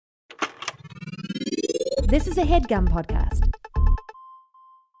This is a HeadGum podcast.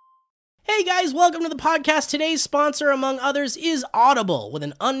 Hey guys, welcome to the podcast. Today's sponsor, among others, is Audible. With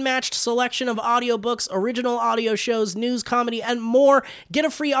an unmatched selection of audiobooks, original audio shows, news, comedy, and more. Get a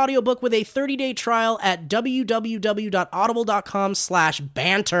free audiobook with a 30-day trial at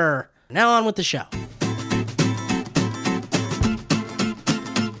www.audible.com/banter. Now on with the show.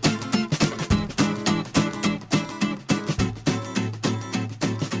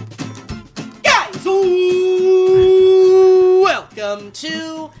 Guys, welcome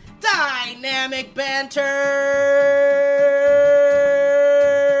to Dynamic Banter.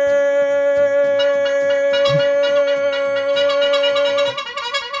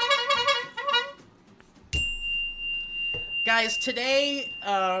 Guys, today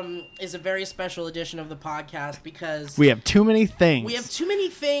is a very special edition of the podcast because we have too many things. We have too many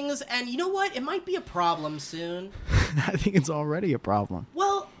things, and you know what? It might be a problem soon. I think it's already a problem.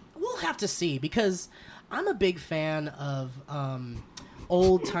 Well, we'll have to see, because I'm a big fan of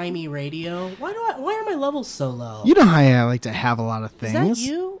old-timey radio. Why are my levels so low? You know how I like to have a lot of things. Is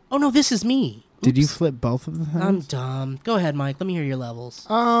that you? Oh, no, this is me. Oops. Did you flip both of the things? I'm dumb. Go ahead, Mike. Let me hear your levels.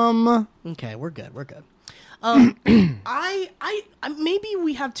 Okay, we're good. We're good. I maybe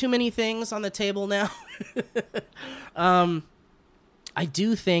we have too many things on the table now. I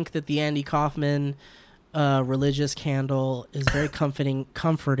do think that the Andy Kaufman religious candle is very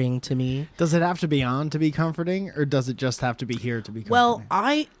comforting to me. Does it have to be on to be comforting, or does it just have to be here to be comforting? Well,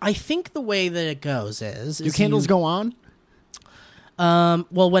 I think the way that it goes is... Do candles go on?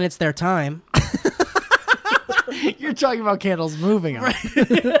 Well, when it's their time. You're talking about candles moving on. Right.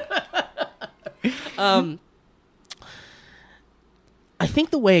 I think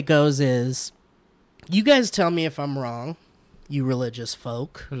the way it goes is, you guys tell me if I'm wrong, you religious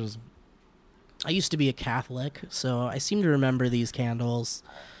folk. I used to be a Catholic, so I seem to remember these candles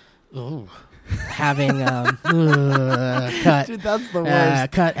having cut. Dude, that's the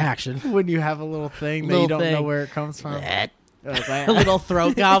worst. Cut action. When you have a little thing that you don't know where it comes from. A little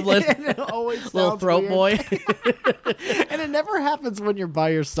throat goblin. It always little throat weird. boy. And it never happens when you're by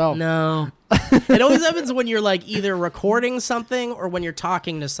yourself. No. It always happens when you're like either recording something or when you're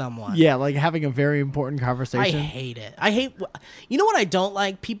talking to someone. Yeah, like having a very important conversation. I hate it. You know what I don't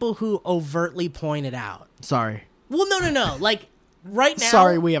like? People who overtly point it out. Sorry. Well, no. Like right now.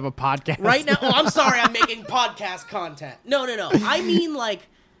 Sorry, we have a podcast. Right now. Oh, I'm sorry. I'm making podcast content. No. I mean, like,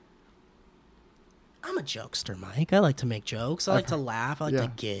 I'm a jokester, Mike. I like to make jokes. I like to laugh. I like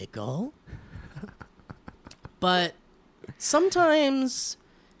to giggle. But sometimes,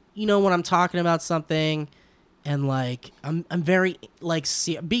 you know, when I'm talking about something and, like, I'm very, like,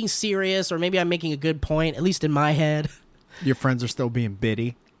 being serious, or maybe I'm making a good point, at least in my head. Your friends are still being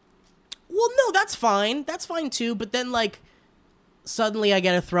bitty. Well, no, that's fine. That's fine, too. But then, like, suddenly I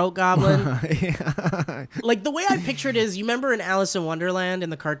get a throat goblin. Yeah. Like, the way I picture it is, you remember in Alice in Wonderland in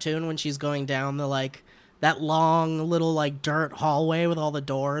the cartoon when she's going down the, like, that long little, like, dirt hallway with all the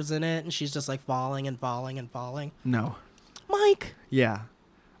doors in it, and she's just, like, falling and falling and falling? No. Mike. Yeah.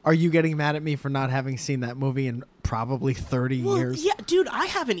 Are you getting mad at me for not having seen that movie in probably 30 years? Yeah, dude, I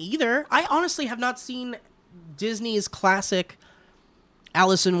haven't either. I honestly have not seen Disney's classic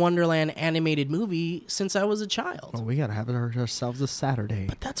Alice in Wonderland animated movie since I was a child. Well, we gotta have ourselves a Saturday.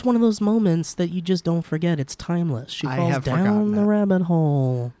 But that's one of those moments that you just don't forget. It's timeless. She I falls have down forgotten the that. rabbit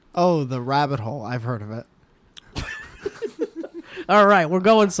hole. Oh, the rabbit hole. I've heard of it. All right, we're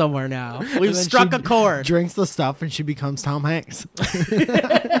going somewhere now. We've struck a chord. Drinks the stuff and she becomes Tom Hanks.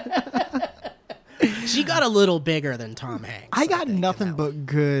 She got a little bigger than Tom Hanks. I got think, nothing but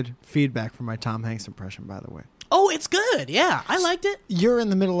good feedback for my Tom Hanks impression, by the way. Oh, it's good. Yeah, I liked it. You're in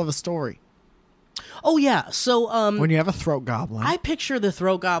the middle of a story. Oh, yeah. So, when you have a throat goblin. I picture the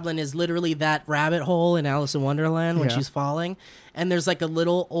throat goblin is literally that rabbit hole in Alice in Wonderland when she's falling, and there's like a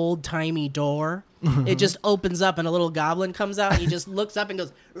little old-timey door. It just opens up and a little goblin comes out, and he just looks up and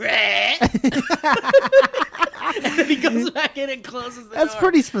goes, "Rah!" And then he goes back in and closes the That's door.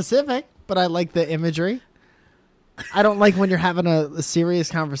 pretty specific, but I like the imagery. I don't like when you're having a serious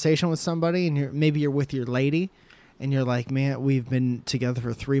conversation with somebody and maybe you're with your lady and you're like, man, we've been together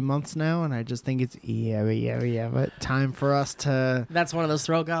for 3 months now, and I just think it's but time for us to... That's one of those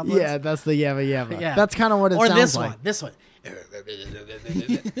throat goblins? Yeah, that's the yabba. Yeah. That's kind of what it or sounds like. Or this one.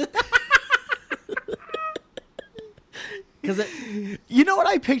 Because you know what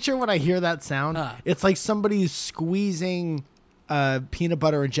I picture when I hear that sound? It's like somebody's squeezing a peanut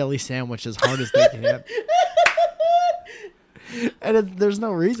butter and jelly sandwich as hard as they can. And there's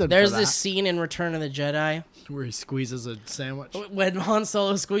no reason there's for that. this scene in Return of the Jedi where he squeezes a sandwich. when Han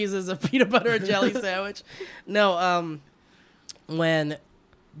Solo squeezes a peanut butter and jelly sandwich. No, when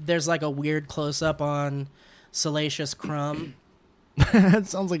there's like a weird close up on Salacious Crumb. That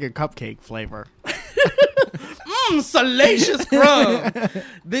sounds like a cupcake flavor. Salacious Crumb.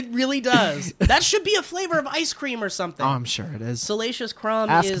 It really does. That should be a flavor of ice cream or something. Oh, I'm sure it is. Salacious Crumb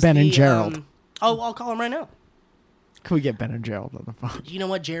Ask is Ben and the, Gerald. I'll call him right now. Can we get Ben and Gerald on the phone? You know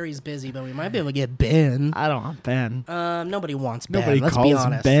what? Jerry's busy, but we might be able to get Ben. I don't want Ben. Nobody wants Ben. Nobody Let's calls be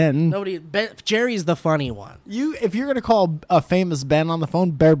honest. Ben. Jerry's the funny one. If you're gonna call a famous Ben on the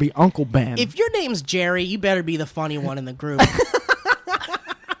phone, better be Uncle Ben. If your name's Jerry, you better be the funny one in the group.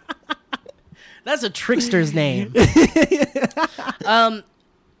 That's a trickster's name.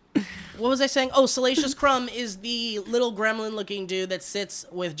 What was I saying? Oh, Salacious Crumb is the little gremlin-looking dude that sits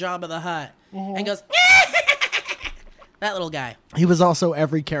with Jabba the Hutt and goes, that little guy. He was also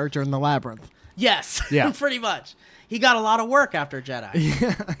every character in the Labyrinth. Yes, Yeah. pretty much. He got a lot of work after Jedi.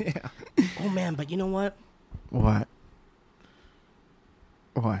 Yeah. Oh, man, but you know what? What?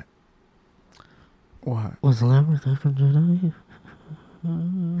 What? Was Labyrinth after Jedi?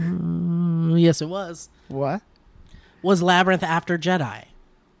 Yes, it was. What? Was Labyrinth after Jedi?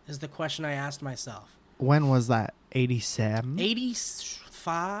 Is the question I asked myself. When was that? 87?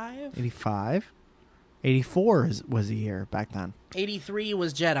 85? 85? 84 was a year back then. 83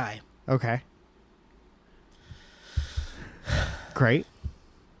 was Jedi. Okay. Great.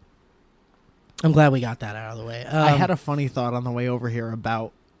 I'm glad we got that out of the way. I had a funny thought on the way over here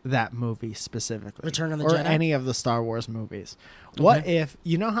about that movie specifically. Return of the or Jedi? any of the Star Wars movies. What if,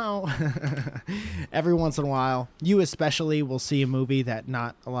 you know how every once in a while, you especially will see a movie that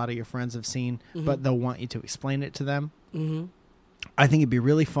not a lot of your friends have seen, but they'll want you to explain it to them? Mm-hmm. I think it'd be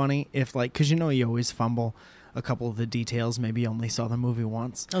really funny if, like, because you know you always fumble a couple of the details, maybe you only saw the movie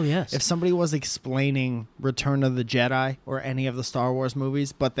once. Oh, yes. If somebody was explaining Return of the Jedi or any of the Star Wars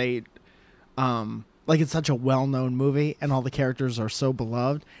movies, but they... like it's such a well-known movie and all the characters are so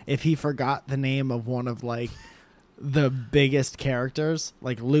beloved, if he forgot the name of one of like the biggest characters,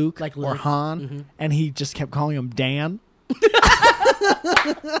 like Luke, or Han, and he just kept calling him Dan.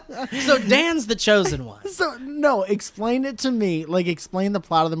 So Dan's the chosen one. So no, explain it to me, like explain the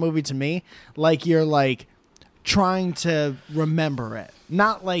plot of the movie to me like you're like trying to remember it,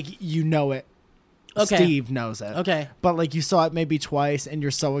 not like you know it. Okay. Steve knows it. Okay. But like you saw it maybe twice and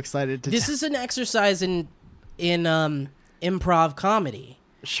you're so excited to This is an exercise in improv comedy.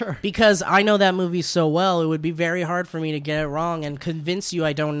 Sure. Because I know that movie so well, it would be very hard for me to get it wrong and convince you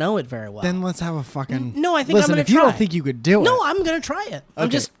I don't know it very well. Then let's have a fucking... No, I think Listen, I'm going if to you try. don't think you could do it... No, I'm going to try it. I'm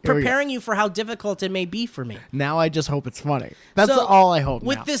Okay, just here we go. preparing you for how difficult it may be for me. Now I just hope it's funny. That's So, all I hope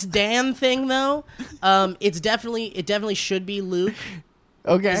With now. this Dan thing, though, it definitely should be Luke.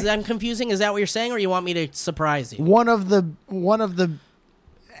 Okay. Is that confusing? Is that what you're saying, or you want me to surprise you? One of the... any Okay, one of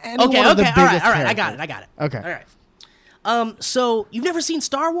the all biggest right, I characters. got it. Okay. All right. So you've never seen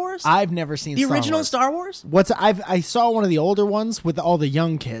Star Wars? I've never seen the Star original Wars. Star Wars? I saw one of the older ones with all the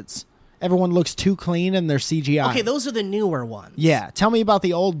young kids. Everyone looks too clean and they're CGI. Okay, those are the newer ones. Yeah, tell me about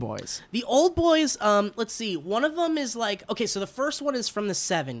the old boys. The old boys, let's see. One of them is like, okay, so the first one is from the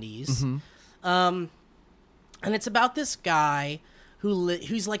 70s. Mm-hmm. And it's about this guy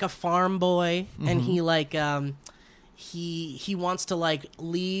who's like a farm boy, and he like he wants to like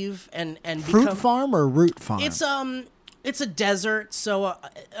leave and Fruit become farm or root farm? it's a desert, so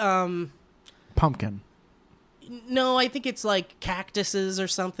Pumpkin. no, I think it's like cactuses or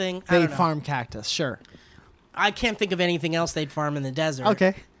something. I They don't know. farm cactus, sure. I can't think of anything else they'd farm in the desert.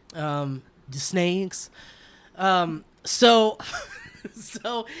 Okay. The snakes. So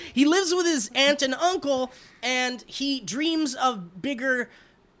he lives with his aunt and uncle, and he dreams of bigger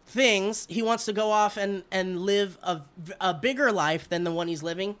things. He wants to go off and live a bigger life than the one he's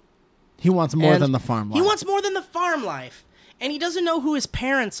living. He wants more And than the farm life. He wants more than the farm life. And he doesn't know who his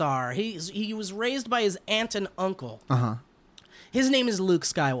parents are. He was raised by his aunt and uncle. Uh-huh. His name is Luke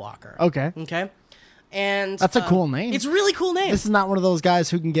Skywalker. Okay. Okay? And That's a cool name. It's a really cool name. This is not one of those guys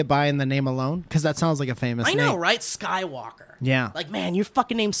who can get by in the name alone, because that sounds like a famous I name. know, right? Skywalker. Yeah. Like, man, your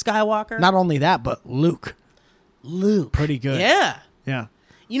fucking name's Skywalker? Not only that, but Luke. Luke. Pretty good. Yeah. Yeah.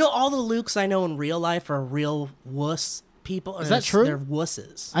 You know, all the Lukes I know in real life are real wuss people. Is that true? They're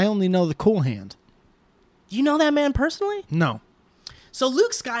wusses. I only know the cool hand. Do you know that man personally? No. So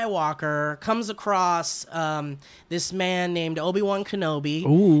Luke Skywalker comes across this man named Obi-Wan Kenobi.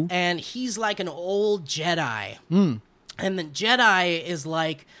 Ooh. And he's like an old Jedi. And the Jedi is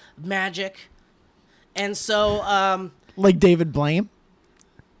like magic. And so, Like David Blaine?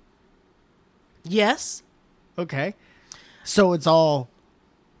 yes, Okay. So it's all...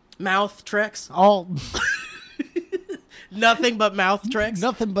 mouth tricks. Nothing but mouth tricks.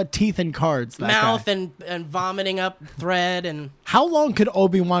 Nothing but teeth and cards. That Mouth guy. and vomiting up thread. And How long could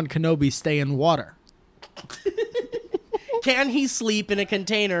Obi-Wan Kenobi stay in water? can he sleep in a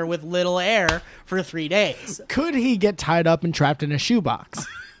container with little air for 3 days? Could he get tied up and trapped in a shoebox?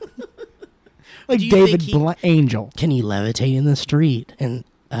 Like Do you David think Angel. Can he levitate in the street and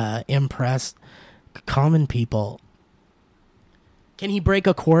impress common people? Can he break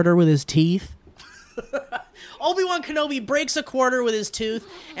a quarter with his teeth? Obi-Wan Kenobi breaks a quarter with his tooth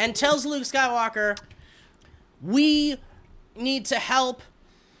and tells Luke Skywalker, we need to help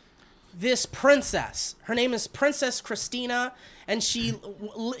this princess. Her name is Princess Christina, and she's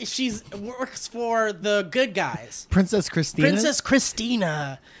works for the good guys. Princess Christina? Princess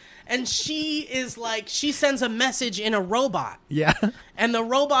Christina. And she is like, she sends a message in a robot. Yeah. And the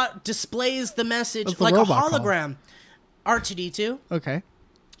robot displays the message What's the like a robot hologram. R2-D2. Okay.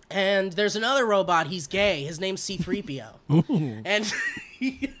 And there's another robot. He's gay. His name's C-3PO. And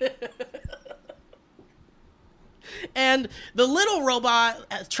and the little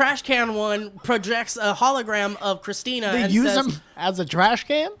robot, trash can one, projects a hologram of Christina. They and use says, him as a trash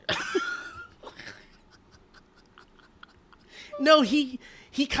can? No, he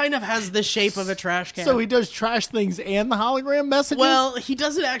kind of has the shape of a trash can. So he does trash things and the hologram messages? Well, he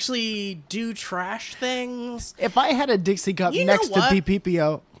doesn't actually do trash things. If I had a Dixie cup You know next to what?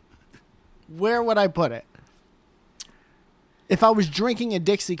 BPPO, where would I put it? If I was drinking a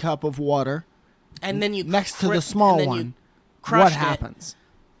Dixie cup of water And then you next to cri- the small and then you one, what crushed it. happens?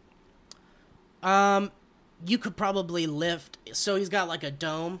 You could probably lift. So he's got like a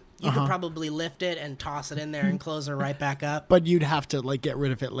dome. You could probably lift it and toss it in there and close it right back up. But you'd have to like get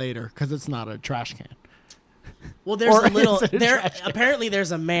rid of it later because it's not a trash can. Well, there's Or a little. is it a There trash can? apparently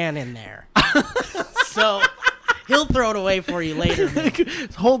there's a man in there. So he'll throw it away for you later. maybe.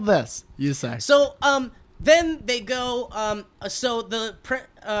 Hold this, you say. So then they go. So the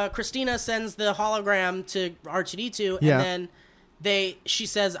Christina sends the hologram to R2-D2, Yeah. and then she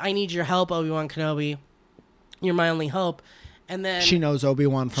says, "I need your help, Obi-Wan Kenobi. You're my only hope." And then She knows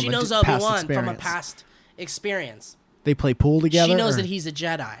Obi-Wan from she a knows past Obi-Wan experience. from a past experience. They play pool together? She knows or- that he's a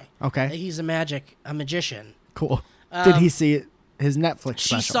Jedi. Okay. That he's a magician. Cool. Did he see his Netflix She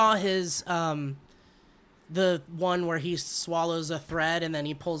special? saw his the one where he swallows a thread and then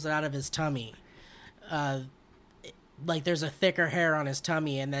he pulls it out of his tummy. Like there's a thicker hair on his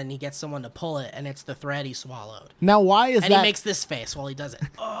tummy, and then he gets someone to pull it, and it's the thread he swallowed. Now, why is And that? he makes this face while he does it.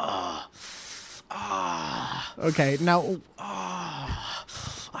 Okay, now,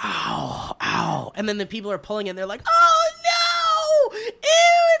 Ow! And then the people are pulling it, and they're like, "Oh no! Ew!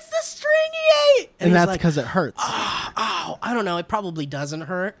 It's the string he ate!" and he's that's like, because it hurts. "Ow! I don't know. It probably doesn't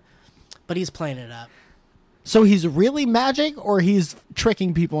hurt, but he's playing it up." So he's really magic, or he's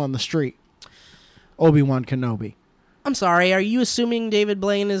tricking people on the street? Obi-Wan Kenobi. I'm sorry. Are you assuming David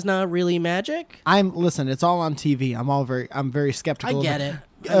Blaine is not really magic? Listen, it's all on TV. I'm very skeptical. I of get it.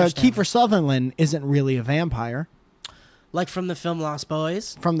 I understand Kiefer Sutherland isn't really a vampire. Like from the film Lost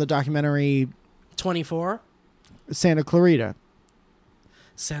Boys, From the documentary 24, Santa Clarita.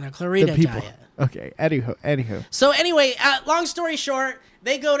 Santa Clarita The people. Diet. Okay, anywho. So anyway, long story short,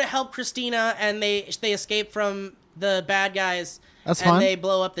 they go to help Christina, and they escape from the bad guys. That's and fun. they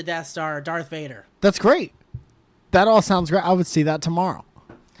blow up the Death Star, Darth Vader. That's great. That all sounds great. I would see that tomorrow.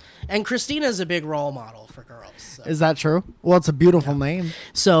 And Christina's a big role model for girls. So, Is that true? Well, it's a beautiful name.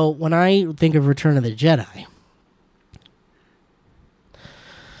 so when I think of Return of the Jedi,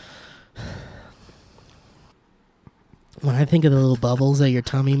 when I think of the little bubbles that your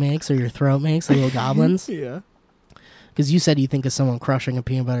tummy makes or your throat makes, the little goblins, Yeah. because you said you think of someone crushing a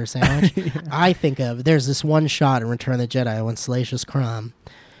peanut butter sandwich. I think of, there's this one shot in Return of the Jedi when Salacious Crumb,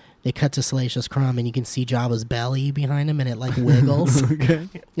 they cut to Salacious Crumb and you can see Jabba's belly behind him and it like wiggles. Okay.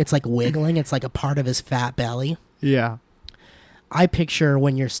 It's like wiggling. It's like a part of his fat belly. Yeah. I picture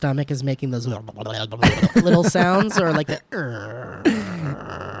when your stomach is making those little sounds or like the...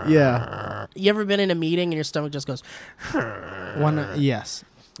 Yeah. You ever been in a meeting and your stomach just goes... Yes.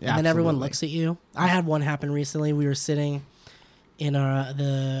 And then everyone looks at you? I had one happen recently. We were sitting in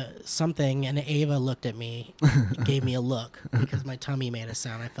the something, and Ava looked at me, gave me a look because my tummy made a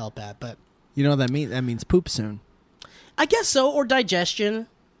sound. I felt bad, but You know what that means? That means poop soon. I guess so, or digestion.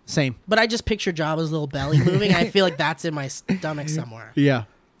 Same. But I just picture Jabba's little belly moving. I feel like that's in my stomach somewhere. Yeah.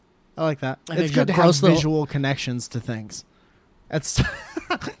 I like that. Like It's a good to have gross little- visual connections to things. That's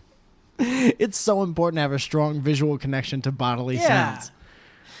it's so important to have a strong visual connection to bodily sounds.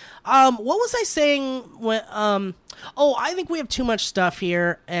 What was I saying? When, I think we have too much stuff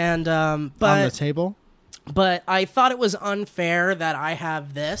here, and On the table? but I thought it was unfair that I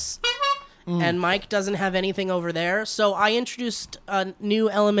have this and Mike doesn't have anything over there. So I introduced a new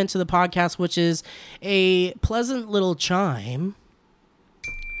element to the podcast, which is a pleasant little chime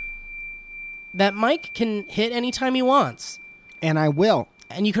that Mike can hit anytime he wants. And I will.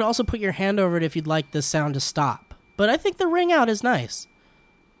 And you could also put your hand over it if you'd like the sound to stop. But I think the ring out is nice.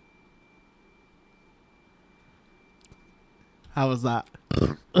 How was that?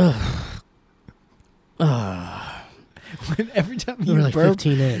 Every time you We're like burp,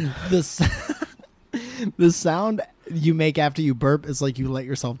 15 in. the sound you make after you burp is like you let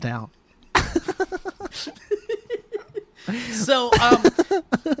yourself down. So,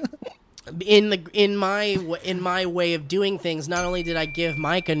 in my way of doing things, not only did I give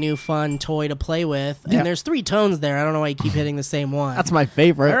Mike a new fun toy to play with, and there's 3 tones there. I don't know why you keep hitting the same one. That's my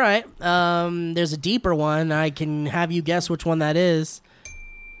favorite. All right. There's a deeper one. I can have you guess which one that is.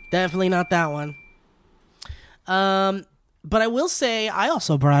 Definitely not that one. But I will say I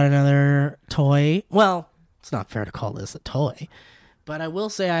also brought another toy. Well, it's not fair to call this a toy, but I will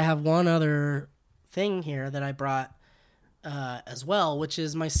say I have one other thing here that I brought as well, which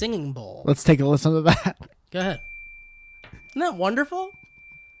is my singing bowl. Let's take a listen to that. Go ahead. Isn't that wonderful?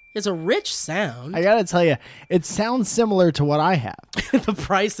 It's a rich sound. I gotta tell you, it sounds similar to what I have. The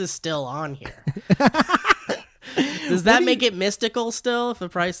price is still on here. Does that make it mystical still if the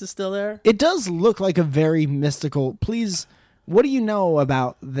price is still there? It does look like a very mystical. Please, what do you know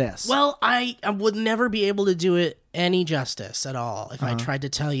about this? Well, I would never be able to do it any justice at all if I tried to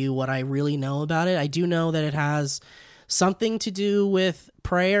tell you what I really know about it. I do know that it has something to do with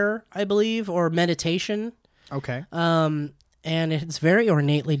prayer, I believe, or meditation. Okay. And it's very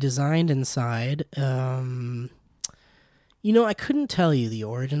ornately designed inside. I couldn't tell you the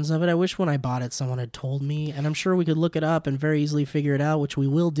origins of it. I wish when I bought it, someone had told me, and I'm sure we could look it up and very easily figure it out, which we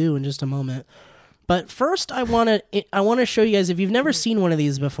will do in just a moment. But first, I want to show you guys, if you've never seen one of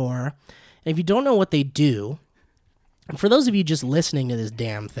these before, and if you don't know what they do, and for those of you just listening to this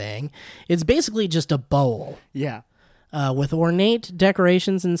damn thing, it's basically just a bowl. Yeah. With ornate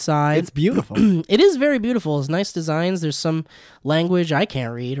decorations inside. It's beautiful. It is very beautiful. It's nice designs. There's some language I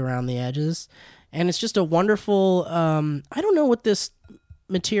can't read around the edges. And it's just a wonderful, I don't know what this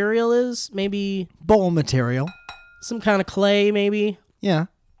material is. Maybe Bowl material. some kind of clay, maybe. Yeah.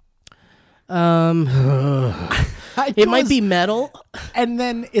 It might be metal. And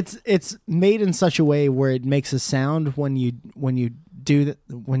then it's made in such a way where it makes a sound when you do that,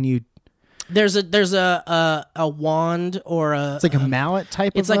 when you. There's a wand or a. It's like a mallet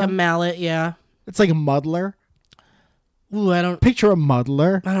type. It's of like a mallet, yeah. It's like a muddler. Ooh, I don't Picture a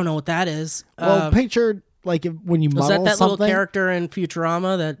muddler. know what that is. Well, picture like when you was muddle that something. little character in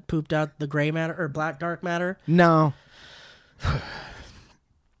Futurama that pooped out the gray matter or black dark matter? No.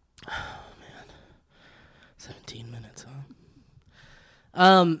 17 minutes,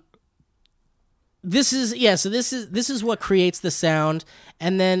 huh? This is what creates the sound.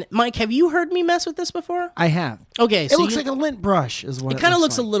 And then, Mike, have you heard me mess with this before? I have. Okay, It looks like a lint brush is what it kind of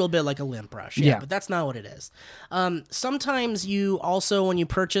looks like. a little bit like a lint brush, Yeah. but that's not what it is. Sometimes you also, when you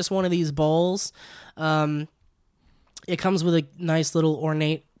purchase one of these bowls, it comes with a nice little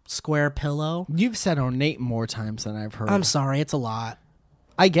ornate square pillow. You've said ornate more times than I've heard. I'm sorry, it's a lot.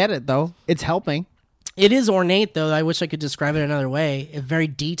 I get it though. It's helping. It is ornate, though. I wish I could describe it another way. It's very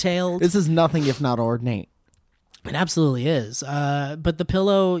detailed. This is nothing if not ornate. It absolutely is. But the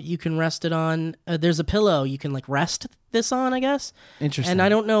pillow, you can rest it on. There's a pillow you can like rest this on, I guess. Interesting. And I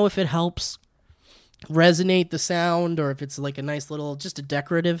don't know if it helps resonate the sound or if it's like a nice little, just a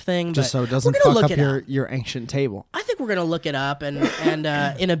decorative thing. Just but so it doesn't we're gonna fuck look up it up. your ancient table. I think we're gonna look it up and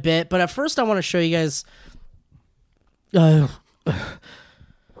in a bit. But at first, I want to show you guys. Are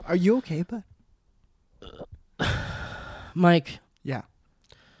you okay, bud? Mike, Yeah.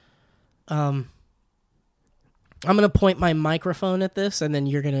 I'm gonna point my microphone at this, and then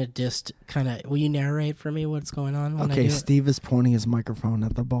you're gonna just kind of. Will you narrate for me what's going on? When I Okay, do it? Steve is pointing his microphone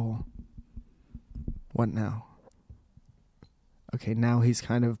at the bowl. What now? Okay, now he's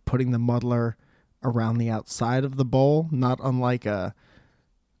kind of putting the muddler around the outside of the bowl, not unlike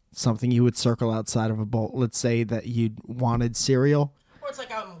something you would circle outside of a bowl. Let's say that you wanted cereal. Or it's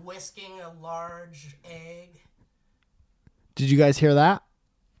like I'm whisking a large egg. Did you guys hear that?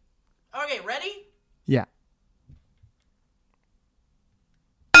 Okay, ready? Yeah.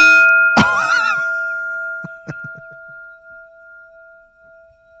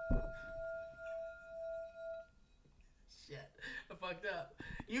 Shit, I fucked up.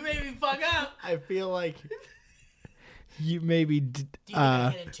 You made me fuck up. I feel like you maybe Do you think I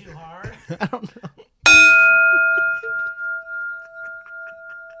hit it too hard? I don't know.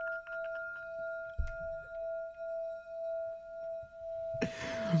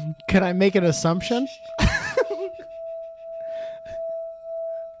 Can I make an assumption?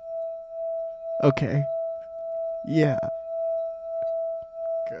 Okay. Yeah.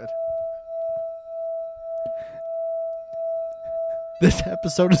 Good. This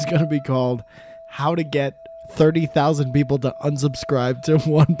episode is going to be called How to Get 30,000 People to Unsubscribe to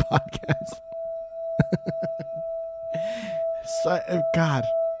One Podcast. God.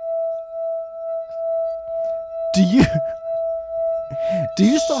 Do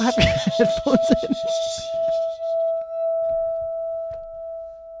you still have your headphones in?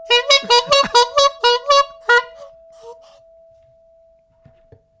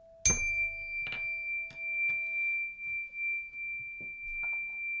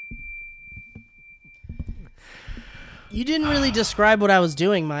 You didn't really describe what I was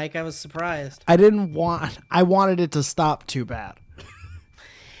doing, Mike. I was surprised. I wanted it to stop too bad.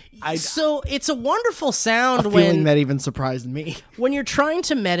 So it's a wonderful sound A feeling that even surprised me. when you're trying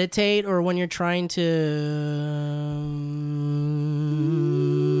to meditate or when you're trying to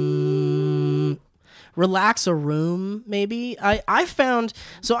relax a room, maybe. I found,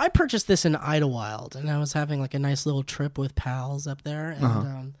 so I purchased this in Idlewild, and I was having like a nice little trip with pals up there,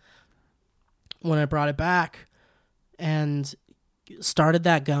 and when I brought it back and started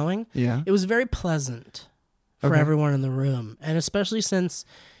that going, it was very pleasant for everyone in the room, and especially since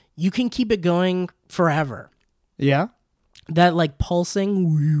you can keep it going forever. Yeah? That like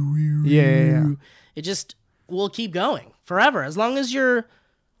pulsing, Yeah. it just will keep going forever as long as you're.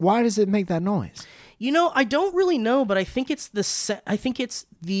 Why does it make that noise? You know, I don't really know, but I think it's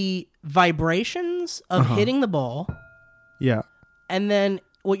the vibrations of hitting the ball, Yeah. and then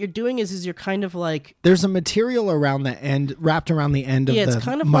what you're doing is you're kind of like, There's a material around the end, wrapped around the end of the it's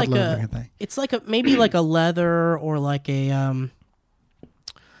kind of like muddler thing. it's like maybe like a leather or like a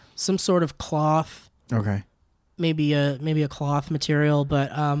some sort of cloth, Okay. maybe a cloth material, but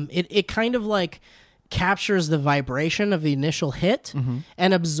it kind of like captures the vibration of the initial hit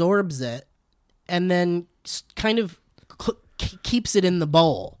and absorbs it, and then kind of keeps it in the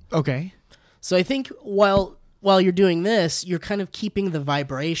bowl. Okay. So I think while you're doing this, you're kind of keeping the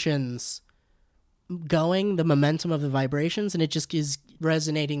vibrations going, the momentum of the vibrations, and it just is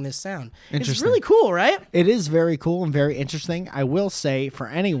resonating this sound. It's Interesting. really cool, right? It is very cool and very interesting. I will say, for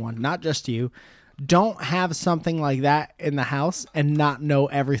anyone, not just you, don't have something like that in the house and not know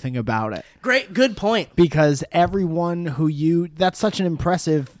everything about it. Good point. Because everyone that's such an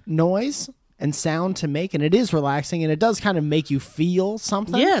impressive noise and sound to make, and it is relaxing, and it does kind of make you feel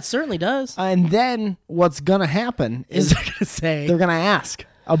something. Yeah, it certainly does. And then what's going to happen is They're gonna say, they're going to ask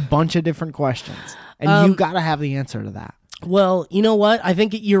a bunch of different questions, and you got to have the answer to that. well, you know what? I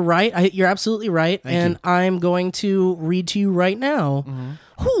think you're right. You're absolutely right. Thank you. I'm going to read to you right now.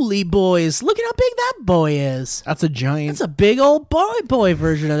 Holy boys, look at how big that boy is. That's a giant, That's a big old boy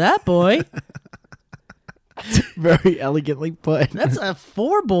version of that boy. very elegantly put. That's a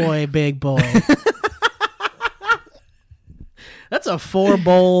 4-boy big boy. That's a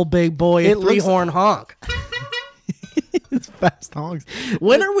 4-bowl big boy, It looks- 3-horn honk. It's fast honks.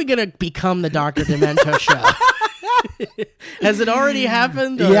 When are we going to become the Dr. Demento show? Has it already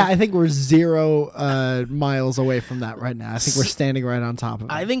happened? or- Yeah, I think we're 0 miles away from that right now. I think we're standing right on top of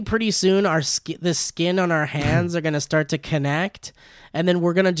it. I think pretty soon the skin on our hands are going to start to connect, and then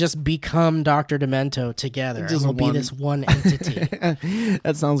we're going to just become Dr. Demento together. Just and we'll one. be this one entity.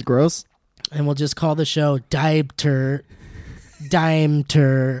 That sounds gross. And we'll just call the show Dimeter.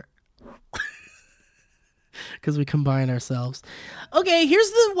 Because we combine ourselves. Okay,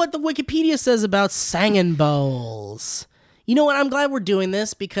 here's what the Wikipedia says about singing bowls. You know what? I'm glad we're doing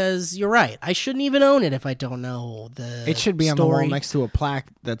this because you're right. I shouldn't even own it if I don't know the It should be on story. the wall next to a plaque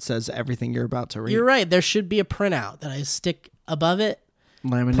that says everything you're about to read. You're right. There should be a printout that I stick above it.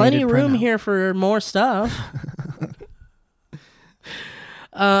 Laminated Plenty of room printout. here for more stuff.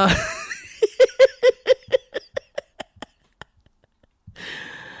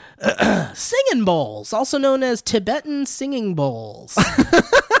 Singing bowls, also known as Tibetan singing bowls.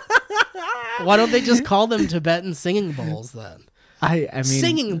 Why don't they just call them Tibetan singing bowls then? I mean,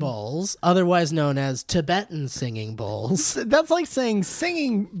 Singing bowls, otherwise known as Tibetan singing bowls. that's like saying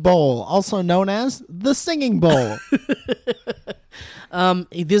singing bowl, also known as the singing bowl.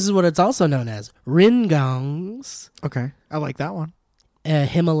 This is what it's also known as: ringongs, Okay, I like that one.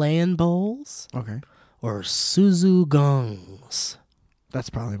 Himalayan bowls, Okay, or suzugongs. that's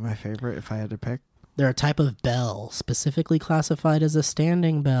probably my favorite if I had to pick. They're a type of bell, specifically classified as a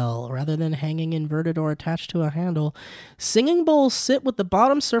standing bell, rather than hanging inverted or attached to a handle. Singing bowls sit with the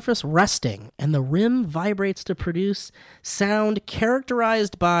bottom surface resting, and the rim vibrates to produce sound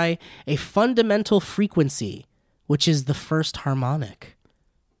characterized by a fundamental frequency, which is the first harmonic.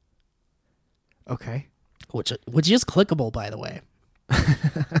 Okay. which is clickable, by the way.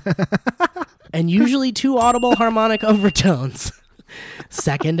 And usually 2 audible harmonic overtones.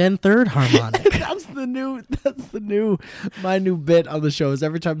 Second and third harmonic. My new bit on the show is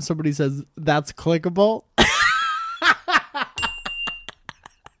every time somebody says that's clickable.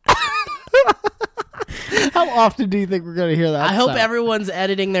 How often do you think we're going to hear that? I hope sound? everyone's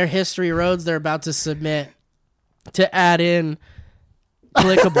editing their history roads they're about to submit to add in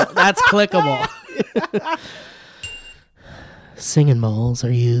clickable. That's clickable. Singing bowls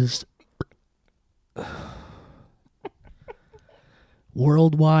are used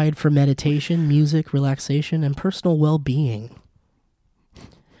worldwide for meditation, music, relaxation, and personal well-being.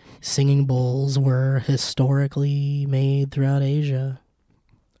 Singing bowls were historically made throughout Asia.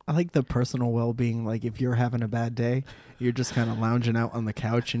 I like the personal well-being. Like if you're having a bad day, you're just kind of lounging out on the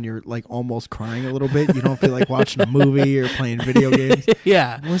couch and you're like almost crying a little bit. You don't feel like watching a movie or playing video games.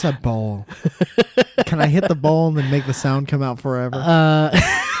 Yeah. Where's that bowl? Can I hit the bowl and then make the sound come out forever?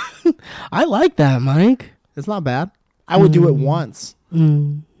 I like that, Mike. It's not bad. I would do it once.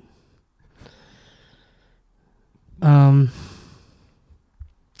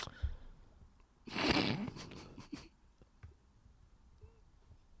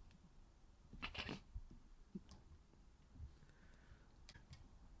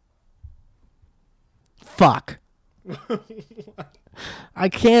 Fuck. I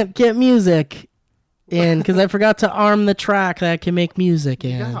can't get music in because I forgot to arm the track that I can make music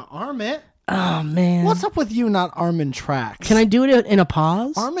in. You gotta arm it. Oh, man. What's up with you not arming tracks? Can I do it in a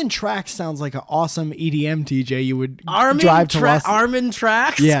pause? Armin tracks sounds like an awesome EDM DJ. You would Armin drive to Las Armin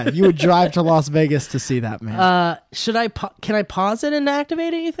tracks? Yeah, you would drive to Las Vegas to see that, man. Should I can I pause it and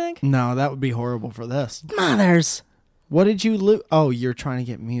activate it, you think? No, that would be horrible for this. Mothers. What did you lose? Oh, you're trying to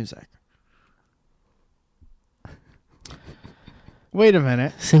get music. Wait a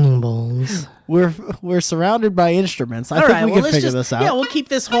minute. Singing bowls. We're surrounded by instruments. I All think right, we well, can figure this out. Yeah, we'll keep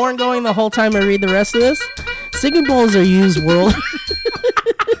this horn going the whole time I read the rest of this. Singing bowls are used world.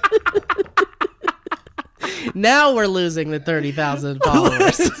 Now we're losing the 30,000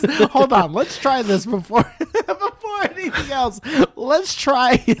 followers. Hold on, let's try this before anything else. Let's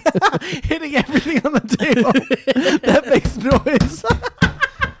try hitting everything on the table that makes noise.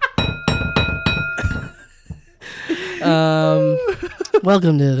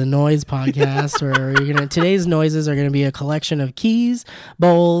 Welcome to the Noise Podcast, where today's noises are gonna be a collection of keys,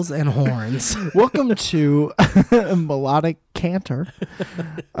 bowls, and horns. Welcome to Melodic Canter.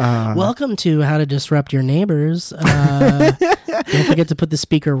 Welcome to How to Disrupt Your Neighbors. Don't forget to put the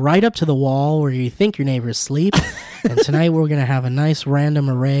speaker right up to the wall where you think your neighbors sleep. And tonight we're gonna have a nice random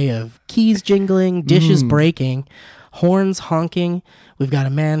array of keys jingling, dishes breaking, horns honking. We've got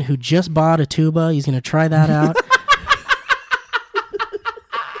a man who just bought a tuba. He's gonna try that out.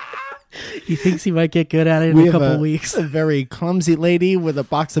 He thinks he might get good at it in a couple weeks. A very clumsy lady with a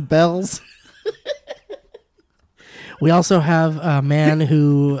box of bells. We also have a man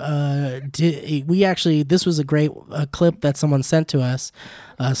who this was a great clip that someone sent to us.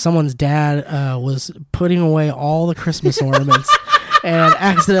 Someone's dad was putting away all the Christmas ornaments and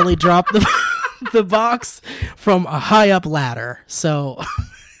accidentally dropped the box from a high up ladder. So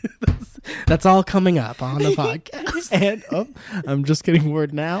that's all coming up on the podcast. And I'm just getting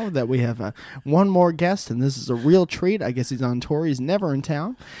word now that we have one more guest, and this is a real treat. I guess he's on tour. He's never in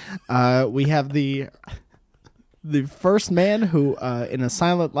town. We have the first man who, in a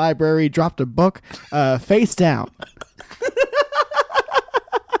silent library, dropped a book face down.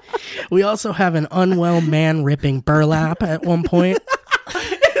 We also have an unwell man ripping burlap at one point.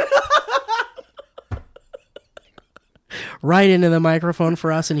 Right into the microphone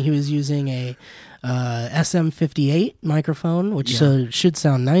for us, and he was using a SM58 microphone, which should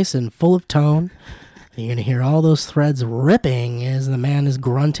sound nice and full of tone. And you're going to hear all those threads ripping as the man is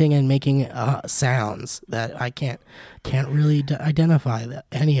grunting and making sounds that I can't really identify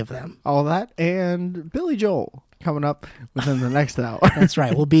any of them. All that and Billy Joel coming up within the next hour. That's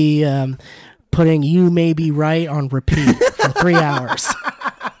right. We'll be putting You May Be Right on repeat for 3 hours.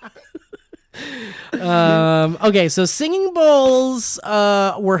 Okay, so singing bowls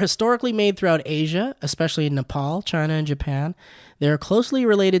were historically made throughout Asia, especially in Nepal, China, and Japan. They are closely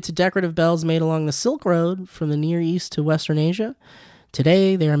related to decorative bells made along the Silk Road from the Near East to Western Asia.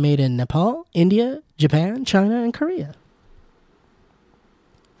 Today, they are made in Nepal, India, Japan, China, and Korea.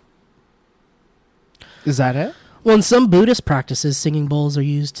 Is that it? Well, in some Buddhist practices, singing bowls are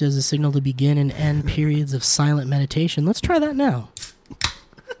used as a signal to begin and end periods of silent meditation. Let's try that now.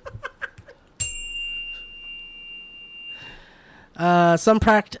 Some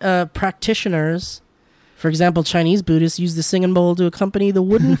practitioners For example, Chinese Buddhists use the singing bowl to accompany the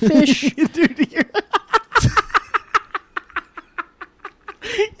wooden fish. Dude, you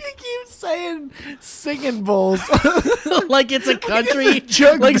keep saying singing bowls. Like it's a country. It's a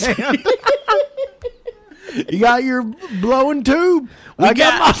jug like, band. You got your blowing tube. I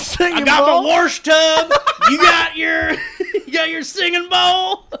got my singing bowl. my wash tub. You got your singing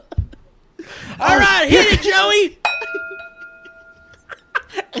bowl. All right, hit it, Joey.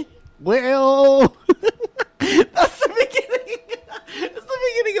 Well, that's the beginning. That's the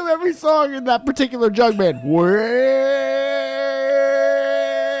beginning of every song in that particular jug band. Well.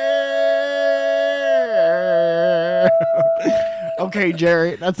 Okay,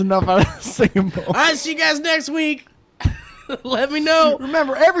 Jerry, that's enough out of the singing bowl. All right, see you guys next week. Let me know.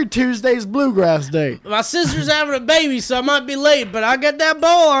 Remember, every Tuesday's Bluegrass Day. My sister's having a baby, so I might be late, but I'll get that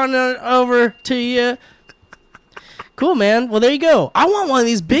bowl on over to you. Cool, man. Well, there you go. I want one of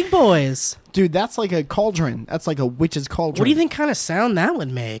these big boys. Dude, that's like a cauldron. That's like a witch's cauldron. What do you think kind of sound that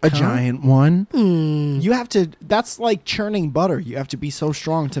would make? A giant one. Mm. You have to, that's like churning butter. You have to be so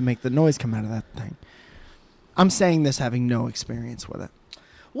strong to make the noise come out of that thing. I'm saying this having no experience with it.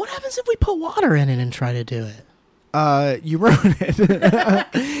 What happens if we put water in it and try to do it? You ruin it.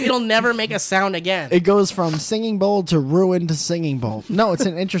 It'll never make a sound again. It goes from singing bowl to ruined singing bowl. No, it's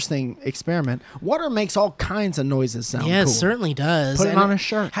an interesting experiment. Water makes all kinds of noises sound Yeah, cool. It certainly does. Put it on a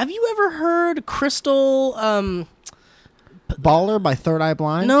shirt. Have you ever heard Crystal... Baller by Third Eye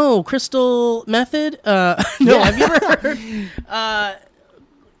Blind? No, Crystal Method? No, Yeah. have you ever heard...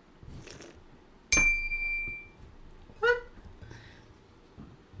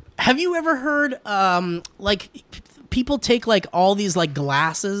 Have you ever heard, like, people take, like, all these, like,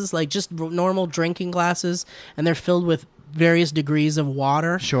 glasses, like, just normal drinking glasses, and they're filled with various degrees of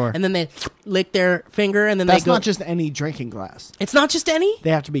water. Sure. And then they lick their finger, and then That's they go... not just any drinking glass. It's not just any? They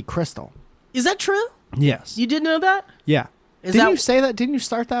have to be crystal. Is that true? Yes. You did know that? Yeah. Is Didn't that... you say that? Didn't you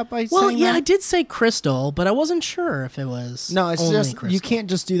start that by Well, saying yeah, that? I did say crystal, but I wasn't sure if it was No, it's only just, crystal. you can't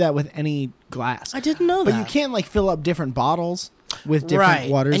just do that with any glass. I didn't know that. But you can, like, fill up different bottles with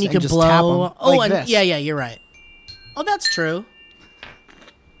different waters and you could just blow. tap 'em Oh, like and this. yeah, you're right. Oh, that's true.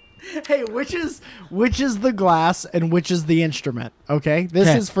 Hey, which is the glass and which is the instrument? Okay, this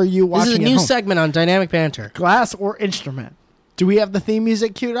Okay. is for you watching. This is a at new home. segment on Dynamic Banter. Glass or instrument? Do we have the theme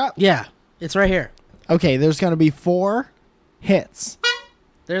music queued up? Yeah, it's right here. Okay, there's going to be 4 hits.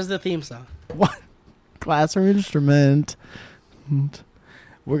 There's the theme song. What? Glass or instrument?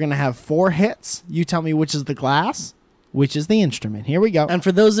 We're going to have 4 hits. You tell me which is the glass, which is the instrument. Here we go. And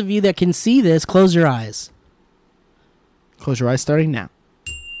for those of you that can see this, close your eyes. Close your eyes starting now.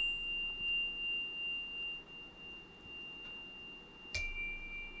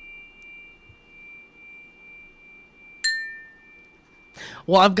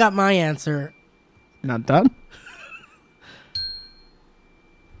 Well, I've got my answer. Not done?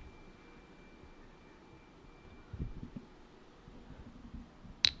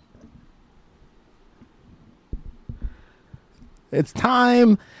 It's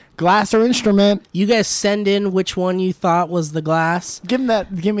time. Glass or instrument? You guys send in which one you thought was the glass, Give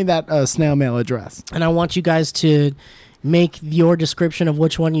me that snail mail address. and I want you guys to make your description of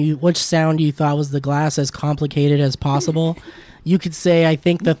which sound you thought was the glass as complicated as possible. You could say, I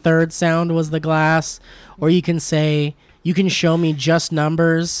think the third sound was the glass, or you can say, you can show me just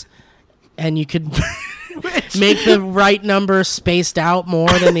numbers, and you could make the right number spaced out more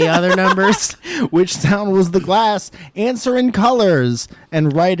than the other numbers. Which sound was the glass? Answer in colors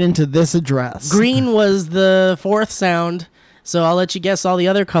and write into this address. Green was the fourth sound, so I'll let you guess all the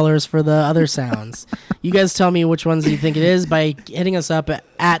other colors for the other sounds. You guys tell me which ones you think it is by hitting us up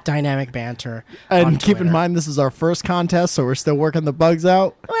at Dynamic Banter. on And keep in Twitter. mind, this is our first contest, so we're still working the bugs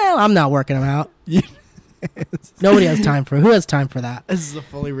out. Well, I'm not working them out. Nobody has time for. Who has time for that? This is a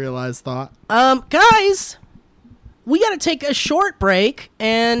fully realized thought. Guys, we got to take a short break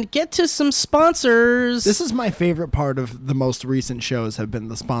and get to some sponsors. This is my favorite part of the most recent shows have been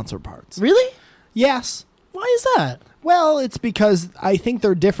the sponsor parts. Really? Yes. Why is that? Well, it's because I think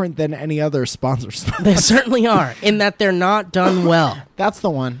they're different than any other sponsors. They certainly are, in that they're not done well. That's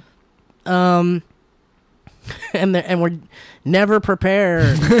the one. And we're never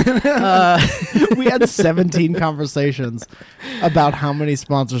prepared. We had 17 conversations about how many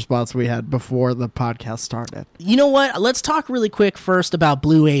sponsor spots we had before the podcast started. You know what? Let's talk really quick first about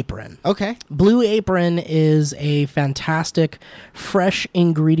Blue Apron. Okay. Blue Apron is a fantastic fresh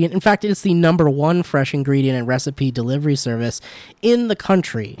ingredient. In fact, it's the #1 fresh ingredient and recipe delivery service in the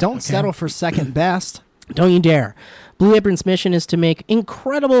country. Don't settle for second best. Don't you dare. Blue Apron's mission is to make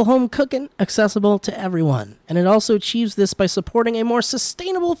incredible home cooking accessible to everyone. And it also achieves this by supporting a more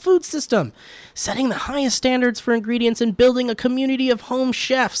sustainable food system, setting the highest standards for ingredients, and building a community of home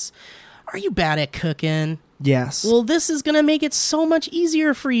chefs. Are you bad at cooking? Yes. Well, this is going to make it so much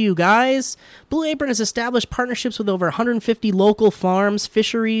easier for you guys. Blue Apron has established partnerships with over 150 local farms,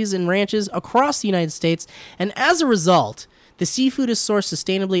 fisheries, and ranches across the United States. And as a result, the seafood is sourced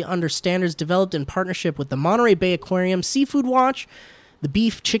sustainably under standards developed in partnership with the Monterey Bay Aquarium, Seafood Watch. The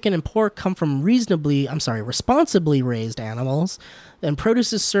beef, chicken, and pork come from responsibly raised animals, and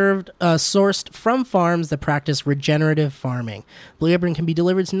produce is sourced from farms that practice regenerative farming. Blue Apron can be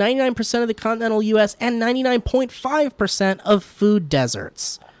delivered to 99% of the continental U.S. and 99.5% of food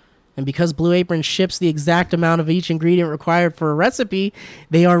deserts. And because Blue Apron ships the exact amount of each ingredient required for a recipe,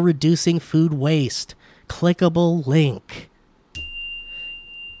 they are reducing food waste. Clickable link.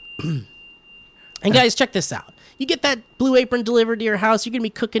 And guys, check this out. You get that Blue Apron delivered to your house, you're going to be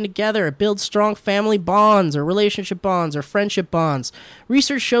cooking together. It builds strong family bonds or relationship bonds or friendship bonds.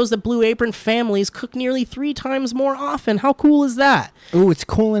 Research shows that Blue Apron families cook nearly 3 times more often. How cool is that? Ooh, it's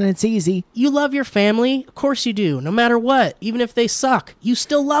cool and it's easy. You love your family? Of course you do. No matter what. Even if they suck, you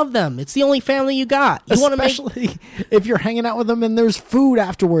still love them. It's the only family you got. You Especially if you're hanging out with them and there's food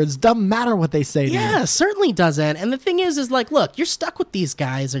afterwards. Doesn't matter what they say to you. Yeah, certainly doesn't. And the thing is like, look, you're stuck with these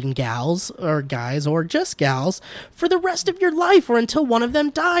guys and gals, or guys, or just gals, for the rest of your life, or until one of them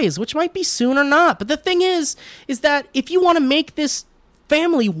dies, which might be soon or not. But the thing is that if you want to make this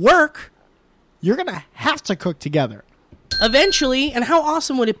family work, you're going to have to cook together. Eventually. And how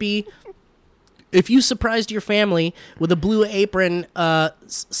awesome would it be if you surprised your family with a Blue Apron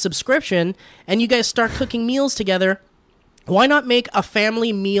subscription and you guys start cooking meals together? Why not make a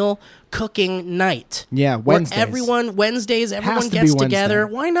family meal cooking night? Yeah, Wednesdays. Everyone gets together.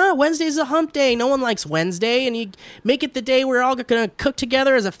 Why not? Wednesday's a hump day. No one likes Wednesday. And you make it the day we're all going to cook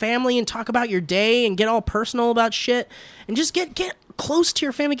together as a family and talk about your day and get all personal about shit. And just get close to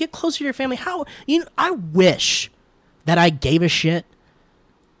your family. Get closer to your family. I wish that I gave a shit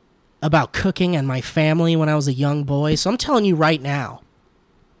about cooking and my family when I was a young boy. So I'm telling you right now,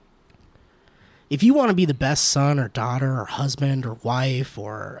 if you want to be the best son or daughter or husband or wife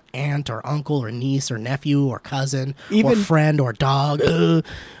or aunt or uncle or niece or nephew or cousin or friend or dog,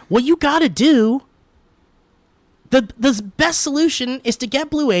 what you got to do, the best solution is to get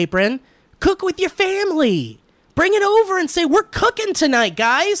Blue Apron, cook with your family. Bring it over and say, we're cooking tonight,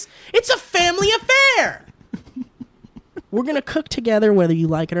 guys. It's a family affair. We're going to cook together whether you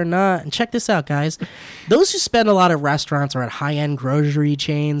like it or not. And check this out, guys. Those who spend a lot at restaurants or at high-end grocery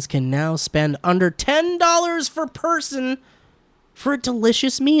chains can now spend under $10 per person for a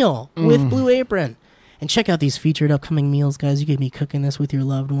delicious meal with Blue Apron. And check out these featured upcoming meals, guys. You can be cooking this with your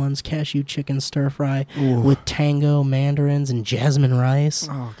loved ones. Cashew chicken stir-fry with tango mandarins and jasmine rice.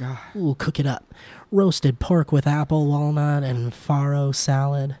 Oh, God. Ooh, cook it up. Roasted pork with apple, walnut, and farro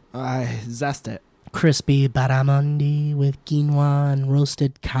salad. I zest it. Crispy barramundi with quinoa and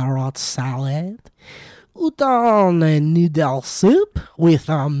roasted carrot salad. Udon noodle soup with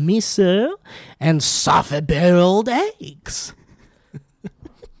miso and soft-boiled eggs.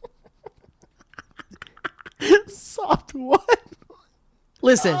 Soft what?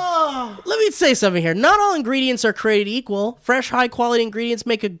 Listen, let me say something here. Not all ingredients are created equal. Fresh, high-quality ingredients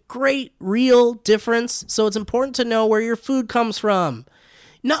make a great, real difference, so it's important to know where your food comes from.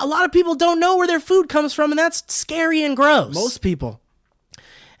 A lot of people don't know where their food comes from, and that's scary and gross. Most people.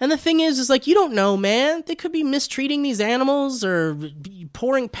 And the thing is like, you don't know, man. They could be mistreating these animals or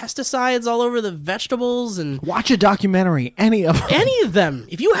pouring pesticides all over the vegetables. And watch a documentary, any of them. Any of them.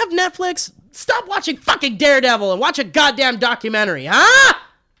 If you have Netflix, stop watching fucking Daredevil and watch a goddamn documentary, huh?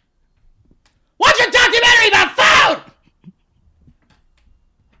 Watch a documentary about food!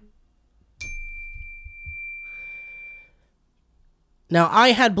 Now, I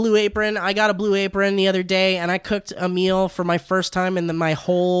had Blue Apron. I got a Blue Apron the other day, and I cooked a meal for my first time in my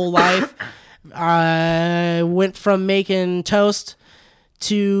whole life. I went from making toast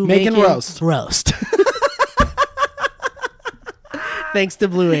to making roast. Thanks to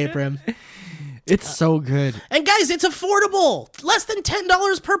Blue Apron. It's so good. And guys, it's affordable. Less than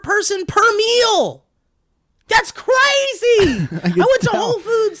 $10 per person per meal. That's crazy. I went to Whole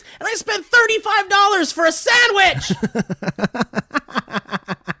Foods and I spent $35 for a sandwich.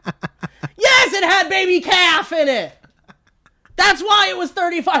 Yes, it had baby calf in it. That's why it was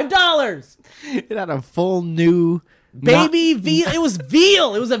 $35. It had a full new baby veal. It was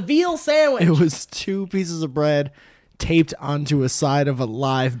veal. It was a veal sandwich. It was 2 pieces of bread taped onto a side of a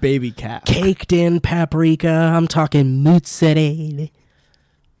live baby calf. Caked in paprika. I'm talking mozzarella.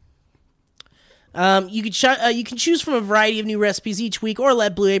 You can choose from a variety of new recipes each week, or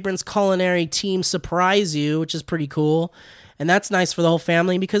let Blue Apron's culinary team surprise you, which is pretty cool. And that's nice for the whole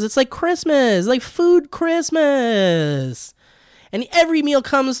family because it's like Christmas, like food Christmas. And every meal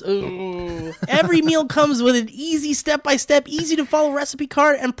comes with an easy step-by-step, easy-to-follow recipe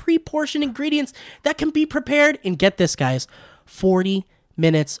card and pre-portioned ingredients that can be prepared in, get this, guys, 40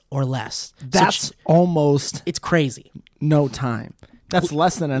 minutes or less. That's almost... It's crazy. No time. That's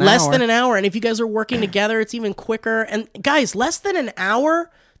less than an hour. Less than an hour. And if you guys are working together, it's even quicker. And guys, less than an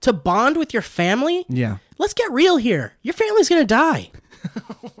hour to bond with your family? Yeah. Let's get real here. Your family's going to die.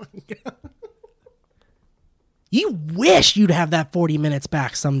 Oh my God. You wish you'd have that 40 minutes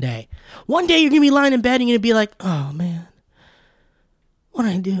back someday. One day you're going to be lying in bed and you're going to be like, oh man, what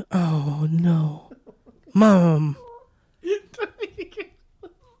did I do? Oh no. Mom.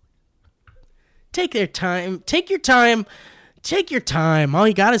 Take their time. Take your time. Take your time. All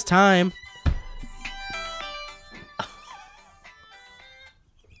you got is time.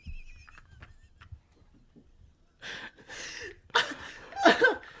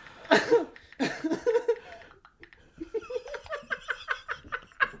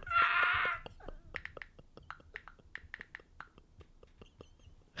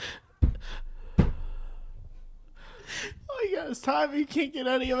 It's time. You can't get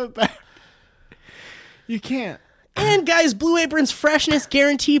any of it back. You can't. And guys, Blue Apron's freshness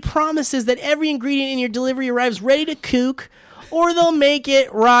guarantee promises that every ingredient in your delivery arrives ready to cook, or they'll make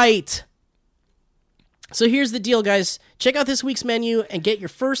it right. So here's the deal, guys. Check out this week's menu and get your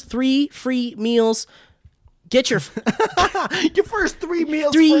first 3 free meals. Get your your first 3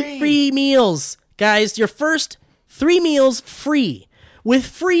 meals free. Free meals. Guys, your first 3 meals free. With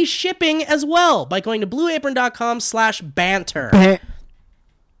free shipping as well by going to blueapron.com/banter.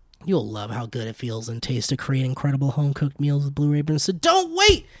 You'll love how good it feels and tastes to create incredible home-cooked meals with Blue Apron. So don't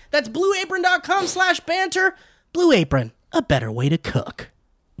wait. That's blueapron.com/banter. Blue Apron, a better way to cook.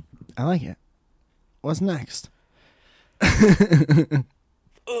 I like it. What's next?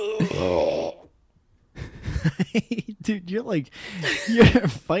 Dude, you're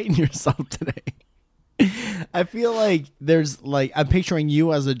fighting yourself today. I feel like I'm picturing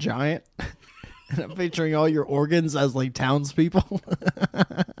you as a giant, and I'm picturing all your organs as townspeople.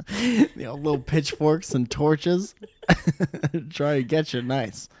 Little pitchforks and torches. Try to get you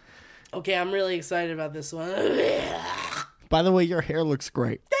nice. Okay, I'm really excited about this one. By the way, your hair looks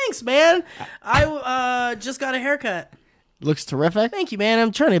great. Thanks, man. I just got a haircut. Looks terrific. Thank you, man.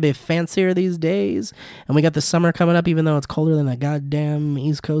 I'm trying to be fancier these days. And we got the summer coming up, even though it's colder than the goddamn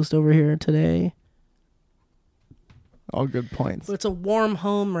East Coast over here today. All good points. But it's a warm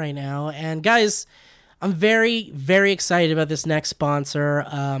home right now. And guys, I'm very, very excited about this next sponsor,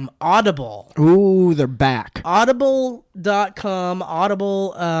 Audible. Ooh, they're back. Audible.com.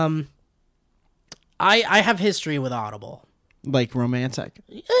 Audible. I have history with Audible. Like romantic?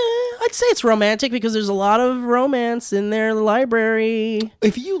 I'd say it's romantic because there's a lot of romance in their library.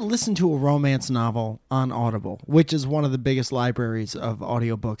 If you listen to a romance novel on Audible, which is one of the biggest libraries of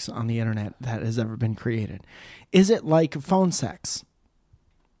audiobooks on the internet that has ever been created, is it like phone sex?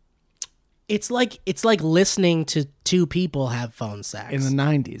 It's like listening to two people have phone sex. In the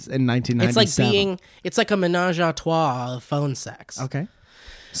 90s, in 1997. It's like a menage a trois of phone sex. Okay.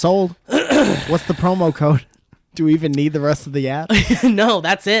 Sold. What's the promo code? Do we even need the rest of the ad? No,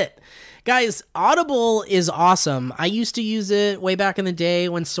 that's it. Guys, Audible is awesome. I used to use it way back in the day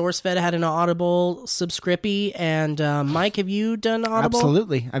when SourceFed had an Audible subscription. And Mike, have you done Audible?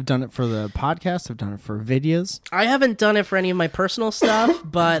 Absolutely. I've done it for the podcast. I've done it for videos. I haven't done it for any of my personal stuff,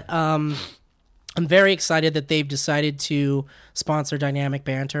 but I'm very excited that they've decided to sponsor Dynamic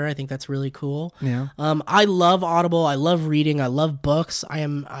Banter. I think that's really cool. Yeah. I love Audible. I love reading. I love books. I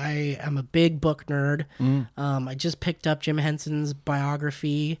am a big book nerd. I just picked up Jim Henson's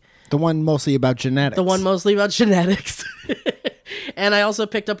biography. The one mostly about genetics. And I also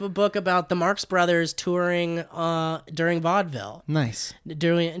picked up a book about the Marx Brothers touring during vaudeville. Nice.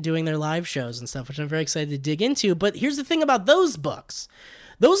 Doing their live shows and stuff, which I'm very excited to dig into. But here's the thing about those books.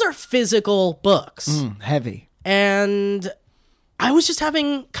 Those are physical books. Heavy. And I was just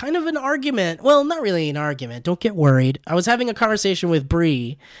having kind of an argument. Well, not really an argument. Don't get worried. I was having a conversation with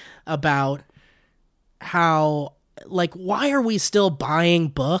Bree about how, why are we still buying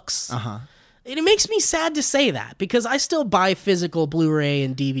books? Uh-huh. And it makes me sad to say that because I still buy physical Blu-ray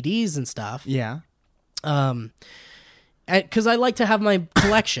and DVDs and stuff. Yeah. Because I like to have my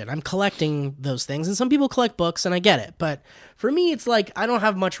collection. I'm collecting those things. And some people collect books, and I get it. But for me, it's like I don't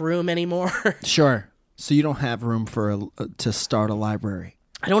have much room anymore. Sure. So you don't have room to start a library.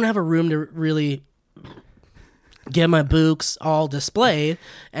 I don't have a room to really get my books all displayed.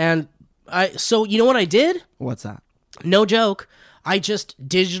 And So you know what I did? What's that? No joke. I just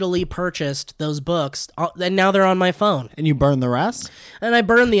digitally purchased those books, and now they're on my phone. And you burn the rest? And I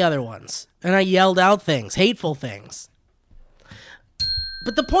burned the other ones. And I yelled out things, hateful things.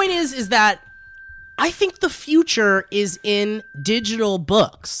 But the point is that I think the future is in digital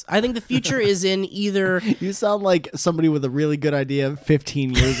books. I think the future is in either... You sound like somebody with a really good idea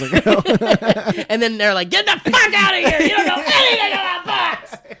 15 years ago. And then they're like, get the fuck out of here! You don't know anything about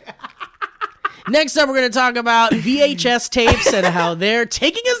books! Next up, we're going to talk about VHS tapes and how they're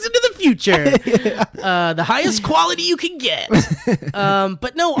taking us into the future. The highest quality you can get.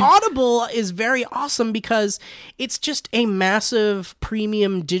 But no, Audible is very awesome because it's just a massive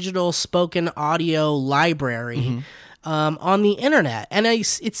premium digital spoken audio library on the internet. And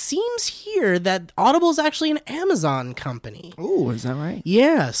it seems here that Audible is actually an Amazon company. Ooh, is that right?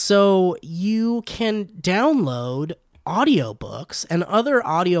 Yeah, so you can download audiobooks and other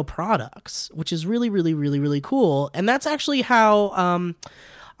audio products, which is really, really, really, really cool. And that's actually how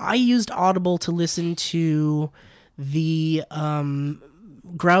I used Audible to listen to the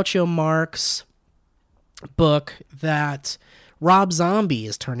Groucho Marx book that Rob Zombie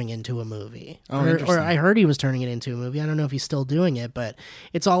is turning into a movie. Or I heard he was turning it into a movie. I don't know if he's still doing it, but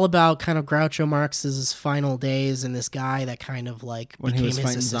it's all about kind of Groucho Marx's final days and this guy that kind of like when became he was his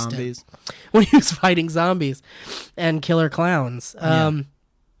fighting assistant. zombies. When he was fighting zombies and killer clowns. But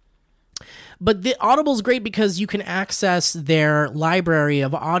the Audible's great because you can access their library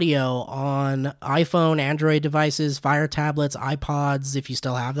of audio on iPhone, Android devices, Fire tablets, iPods, if you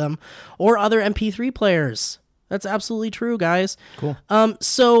still have them, or other MP3 players. That's absolutely true, guys. Cool.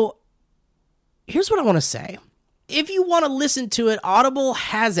 So here's what I want to say. If you want to listen to it, Audible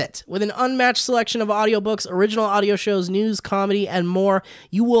has it. With an unmatched selection of audiobooks, original audio shows, news, comedy, and more,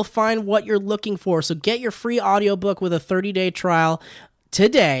 you will find what you're looking for. So get your free audiobook with a 30-day trial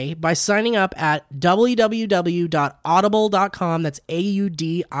today by signing up at www.audible.com. That's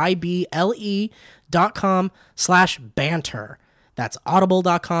audible.com/banter. That's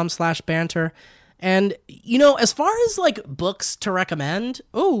audible.com/banter. And, you know, as far as, like, books to recommend...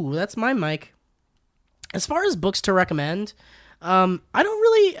 Oh, that's my mic. As far as books to recommend, I don't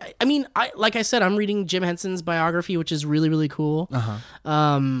really... I mean, like I said, I'm reading Jim Henson's biography, which is really, really cool.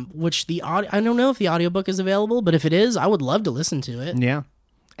 Which I don't know if the audiobook is available, but if it is, I would love to listen to it. Yeah.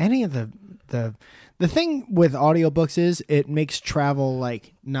 Any of the thing with audiobooks is it makes travel,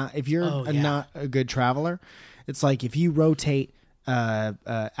 like, not... If you're not a good traveler, it's like if you rotate...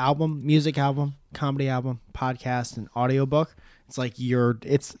 music album, comedy album, podcast, and audiobook. It's like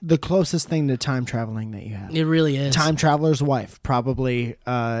it's the closest thing to time traveling that you have. It really is. Time Traveler's Wife, probably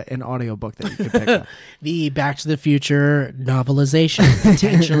an audiobook that you could pick up. The Back to the Future novelization,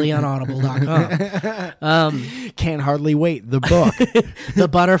 potentially on audible.com. Can't Hardly Wait, the book. The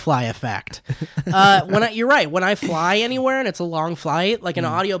Butterfly Effect. You're right. When I fly anywhere and it's a long flight, like an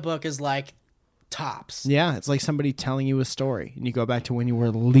audiobook is like tops. Yeah, it's like somebody telling you a story, and you go back to when you were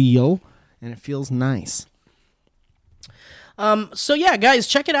Leo, and it feels nice. So yeah, guys,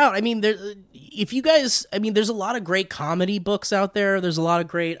 check it out. I mean, there's a lot of great comedy books out there. There's a lot of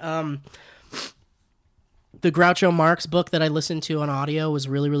great, the Groucho Marx book that I listened to on audio was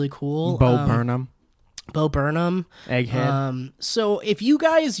really, really cool. Bo Burnham. Egghead. So if you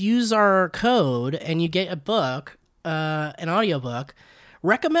guys use our code and you get a book, an audiobook,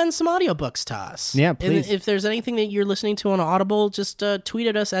 recommend some audiobooks to us. Yeah, please. And if there's anything that you're listening to on Audible, just tweet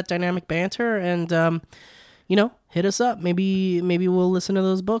at us at Dynamic Banter and, hit us up. Maybe we'll listen to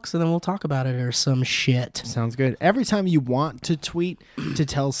those books and then we'll talk about it or some shit. Sounds good. Every time you want to tweet to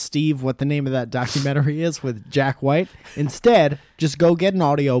tell Steve what the name of that documentary is with Jack White, instead, just go get an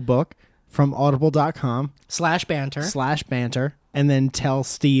audiobook from audible.com /banter and then tell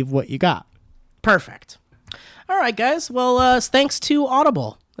Steve what you got. Perfect. All right, guys. Well, thanks to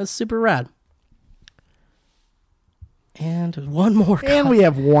Audible. That's super rad. And one more. And we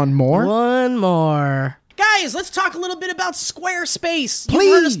have one more. One more. Guys, let's talk a little bit about Squarespace. Please.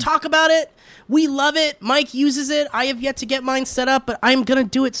 You've heard us talk about it. We love it. Mike uses it. I have yet to get mine set up, but I'm going to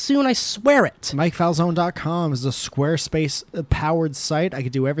do it soon. I swear it. MikeFalzone.com is a Squarespace-powered site. I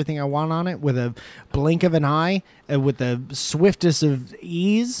could do everything I want on it with a blink of an eye, with the swiftest of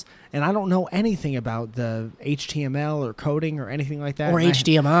ease. And I don't know anything about the HTML or coding or anything like that. Or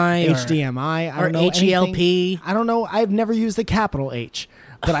HDMI. HDMI. I don't know HELP. anything. I don't know. I've never used the capital H.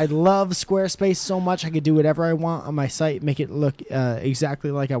 But I love Squarespace so much. I could do whatever I want on my site, make it look exactly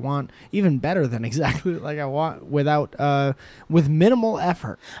like I want, even better than exactly like I want, with minimal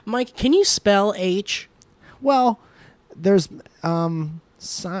effort. Mike, can you spell H? Well, there's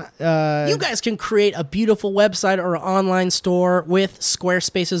You guys can create a beautiful website or online store with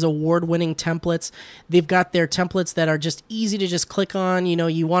Squarespace's award-winning templates. They've got their templates that are just easy to just click on. You know,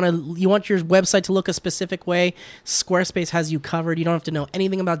 you want your website to look a specific way. Squarespace has you covered. You don't have to know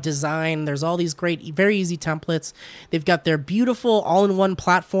anything about design. There's all these great, very easy templates. They've got their beautiful all-in-one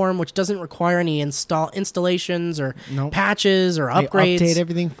platform, which doesn't require any installations or patches or upgrades. They update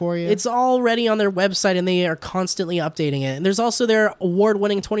everything for you. It's all ready on their website, and they are constantly updating it. And there's also their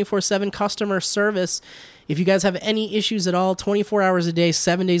award-winning 24/7 customer service. If you guys have any issues at all, 24 hours a day,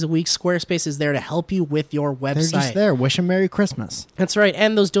 7 days a week, Squarespace is there to help you with your website. They're just there. Wish them Merry Christmas. That's right.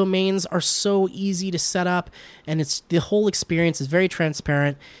 And those domains are so easy to set up, and the whole experience is very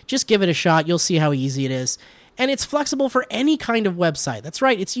transparent. Just give it a shot. You'll see how easy it is. And it's flexible for any kind of website. That's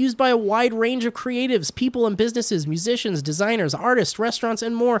right. It's used by a wide range of creatives, people and businesses, musicians, designers, artists, restaurants,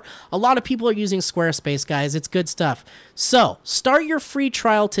 and more. A lot of people are using Squarespace, guys. It's good stuff. So start your free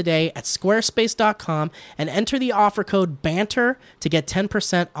trial today at squarespace.com and enter the offer code BANTER to get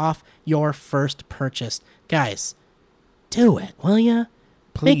 10% off your first purchase. Guys, do it, will ya?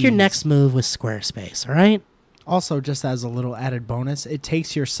 Please. Make your next move with Squarespace, all right? Also, just as a little added bonus, it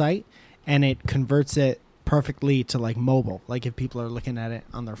takes your site and it converts it perfectly to like mobile. Like if people are looking at it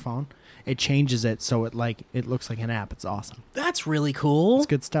on their phone, it changes it so it looks like an app. It's awesome. That's really cool. It's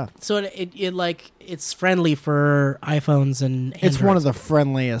good stuff. So it's friendly for iPhones and Androids. It's one of the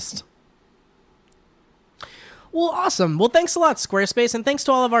friendliest. Well, awesome. Well, thanks a lot, Squarespace, and thanks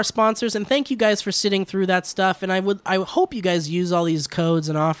to all of our sponsors, and thank you guys for sitting through that stuff. And I hope you guys use all these codes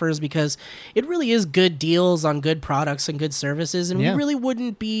and offers, because it really is good deals on good products and good services, and we really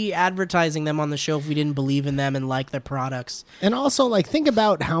wouldn't be advertising them on the show if we didn't believe in them and like their products. And also, think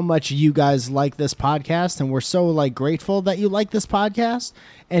about how much you guys like this podcast, and we're so grateful that you like this podcast.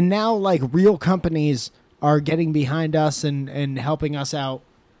 And now real companies are getting behind us and helping us out.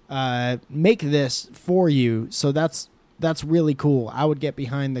 Make this for you, so that's really cool. I would get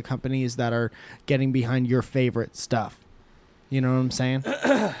behind the companies that are getting behind your favorite stuff. You know what I'm saying?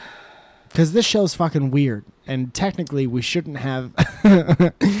 Because this show's fucking weird, and technically we shouldn't have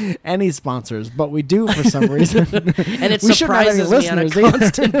any sponsors, but we do for some reason. And it surprises me on a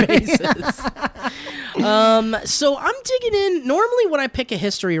constant basis. So I'm digging in. Normally when I pick a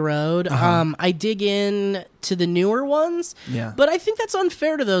history road, I dig in to the newer ones. Yeah. But I think that's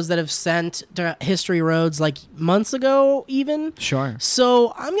unfair to those that have sent history roads months ago even. Sure.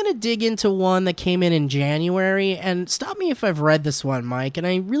 So I'm going to dig into one that came in January, and stop me if I've read this one, Mike. And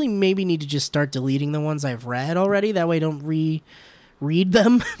I really maybe need to just start deleting the ones I've read already. That way I don't read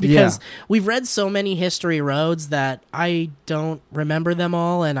them, because we've read so many history roads that I don't remember them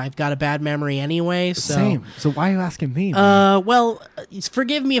all, and I've got a bad memory anyway. So. Same. So why are you asking me? Well,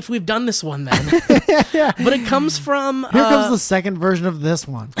 forgive me if we've done this one then. But it comes from... Here comes the second version of this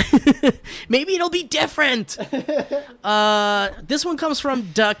one. Maybe it'll be different. This one comes from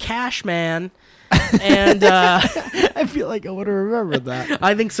Da Cashman. And I feel like I would have remembered that.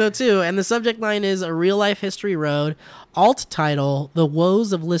 I think so too. And the subject line is a real life history road. Alt title: The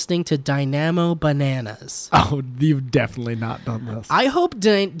Woes of Listening to Dynamo Bananas. Oh, you've definitely not done this. I hope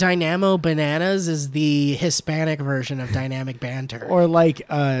Dynamo Bananas is the Hispanic version of Dynamic Banter, or like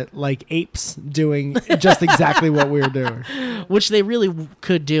apes doing just exactly what we're doing, which they really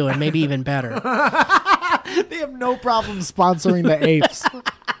could do, and maybe even better. They have no problem sponsoring the apes.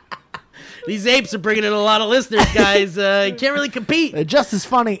 These apes are bringing in a lot of listeners, guys. You can't really compete. They're just as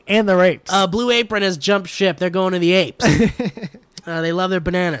funny, and they're apes. Blue Apron has jumped ship. They're going to the apes. They love their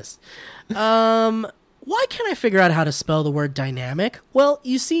bananas. Why can't I figure out how to spell the word dynamic? Well,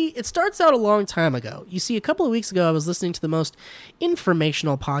 you see, it starts out a long time ago. You see, a couple of weeks ago, I was listening to the most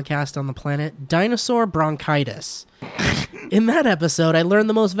informational podcast on the planet, Dinosaur Bronchitis. In that episode, I learned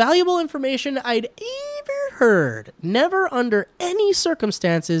the most valuable information I'd ever heard. Never under any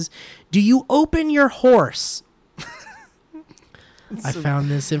circumstances do you open your horse. I found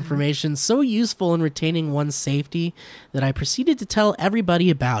this information so useful in retaining one's safety that I proceeded to tell everybody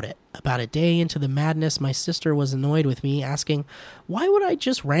about it. About a day into the madness, my sister was annoyed with me, asking, why would I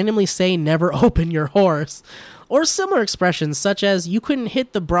just randomly say never open your horse? Or similar expressions such as, you couldn't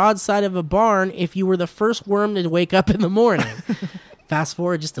hit the broadside of a barn if you were the first worm to wake up in the morning. Fast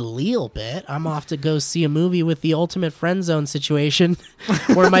forward just a little bit, I'm off to go see a movie with the ultimate friend zone situation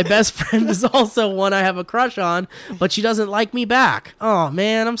where my best friend is also one I have a crush on, but she doesn't like me back. Oh,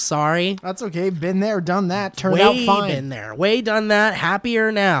 man, I'm sorry. That's okay. Been there, done that. Turned out fine. Way been there. Way done that. Happier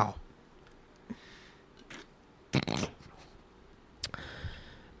now.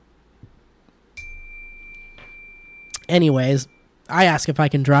 Anyways, I ask if I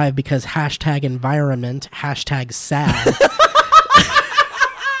can drive because #environment, #sad.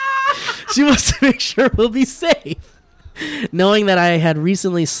 She wants to make sure we'll be safe. Knowing that I had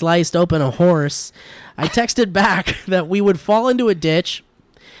recently sliced open a horse, I texted back that we would fall into a ditch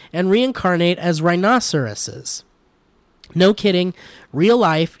and reincarnate as rhinoceroses. No kidding, real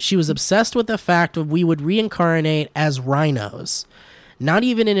life, she was obsessed with the fact that we would reincarnate as rhinos. Not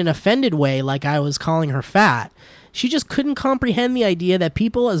even in an offended way like I was calling her fat. She just couldn't comprehend the idea that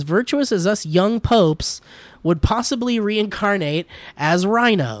people as virtuous as us young popes would possibly reincarnate as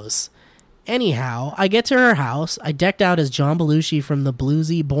rhinos. Anyhow, I get to her house. I decked out as John Belushi from the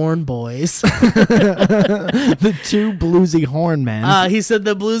Bluesy Born Boys. The two bluesy horn men. He said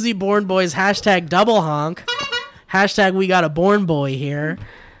the Bluesy Born Boys, hashtag double honk. Hashtag we got a born boy here.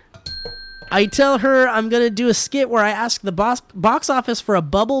 I tell her I'm going to do a skit where I ask the box office for a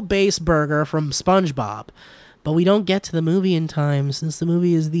bubble base burger from SpongeBob. But we don't get to the movie in time since the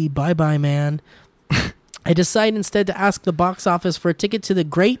movie is the Bye Bye Man. I decide instead to ask the box office for a ticket to the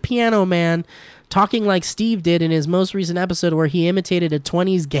Great Piano Man, talking like Steve did in his most recent episode where he imitated a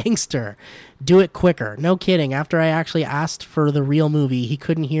 20s gangster. Do it quicker. No kidding. After I actually asked for the real movie, he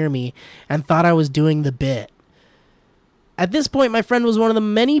couldn't hear me and thought I was doing the bit. At this point, my friend was one of the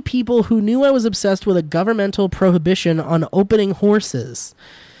many people who knew I was obsessed with a governmental prohibition on opening horses.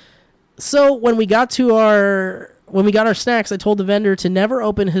 So when we got our snacks, I told the vendor to never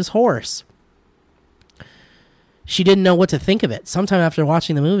open his horse. She didn't know what to think of it. Sometime after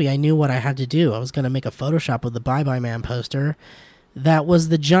watching the movie, I knew what I had to do. I was going to make a Photoshop with the Bye Bye Man poster that was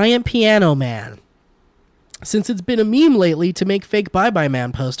the giant piano man. Since it's been a meme lately to make fake Bye Bye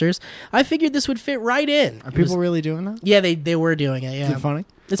Man posters, I figured this would fit right in. Are people really doing that? Yeah, they were doing it, yeah. Is it funny?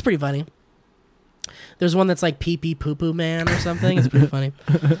 It's pretty funny. There's one that's like Pee Pee Poo Poo Man or something. It's pretty funny.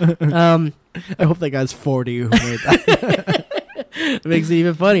 I hope that guy's 40 who made that. It makes it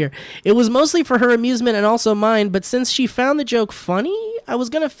even funnier. It was mostly for her amusement and also mine, but since she found the joke funny, I was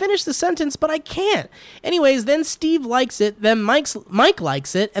going to finish the sentence, but I can't. Anyways, then Steve likes it, then Mike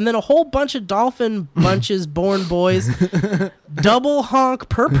likes it, and then a whole bunch of dolphin bunches born boys. Double honk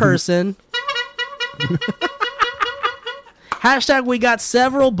per person. Hashtag we got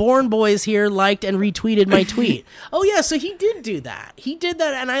several born boys here liked and retweeted my tweet. Oh, yeah, so he did do that. He did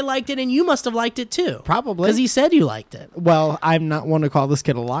that, and I liked it, and you must have liked it, too. Probably. Because he said you liked it. Well, I'm not one to call this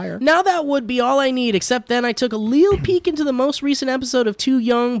kid a liar. Now that would be all I need, except then I took a little peek into the most recent episode of Two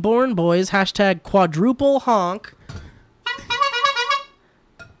Young Born Boys, hashtag quadruple honk.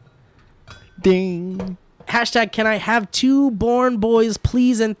 Ding. Hashtag can I have two born boys,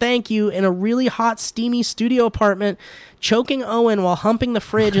 please and thank you, in a really hot, steamy studio apartment, choking Owen while humping the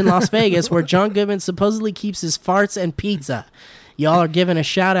fridge in Las Vegas where John Goodman supposedly keeps his farts and pizza. Y'all are giving a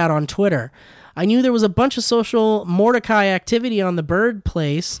shout out on Twitter. I knew there was a bunch of social Mordecai activity on the Bird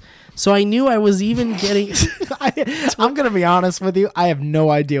Place, so I knew I was even getting... I'm going to be honest with you. I have no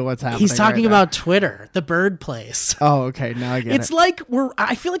idea what's happening. He's talking right about now. Twitter, the Bird Place. Oh, okay. Now I get It's it. like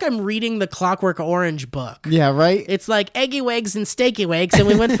I feel like I'm reading the Clockwork Orange book. Yeah, right? It's like eggy wigs and steaky wigs, and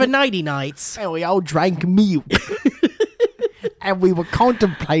we went for nighty nights. And we all drank milk. And we were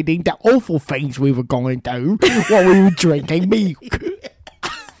contemplating the awful things we were going to do while we were drinking milk.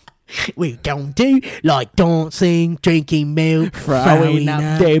 We don't do like dancing, drinking milk, Throwing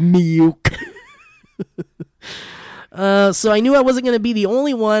up their milk. So I knew I wasn't going to be the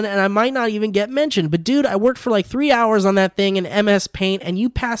only one, and I might not even get mentioned. But dude, I worked for like 3 hours on that thing in MS Paint, and you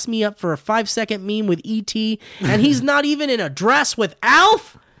passed me up for a 5-second meme with E.T., and he's not even in a dress with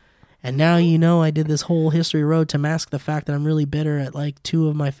Alf? And now you know I did this whole history road to mask the fact that I'm really bitter at like 2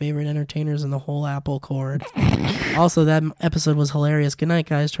 of my favorite entertainers in the whole Apple Cord. Also, that episode was hilarious. Good night,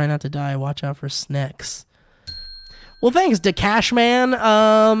 guys. Try not to die. Watch out for snacks. Well, thanks to Cashman.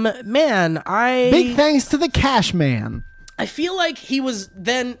 Man, Big thanks to the Cash Man. I feel like he was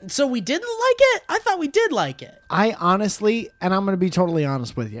then... So we didn't like it? I thought we did like it. I honestly, and I'm going to be totally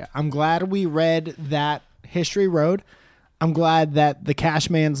honest with you, I'm glad we read that history road. I'm glad that the Cash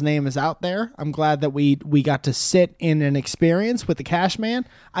Man's name is out there. I'm glad that we got to sit in an experience with the Cash Man.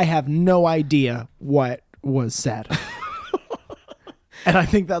 I have no idea what was said. And I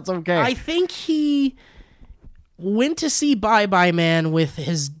think that's okay. I think he went to see Bye Bye Man with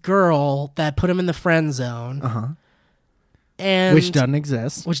his girl that put him in the friend zone. Uh-huh. And Which doesn't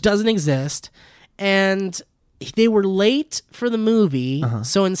exist. Which doesn't exist. And they were late for the movie,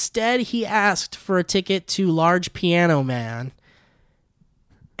 so instead he asked for a ticket to Large Piano Man.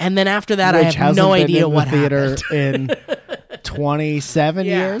 And then after that, Which I have no hasn't been idea in what the theater happened. in 27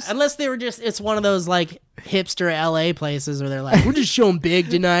 years. Unless they were it's one of those like hipster LA places where they're like, we're just showing big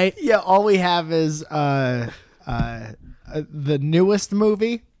tonight. Yeah, all we have is the newest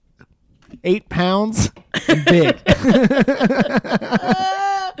movie, 8 pounds, and big.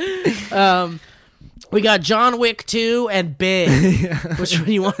 We got John Wick 2 and Big. Which one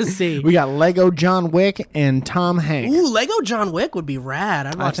do you want to see? We got Lego John Wick and Tom Hanks. Ooh, Lego John Wick would be rad.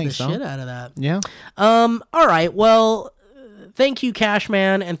 I'd watch the so. shit out of that. Yeah. All right. Well, thank you,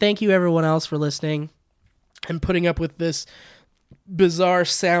 Cashman, and thank you everyone else for listening and putting up with this bizarre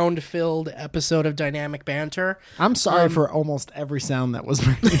sound-filled episode of Dynamic Banter. I'm sorry for almost every sound that was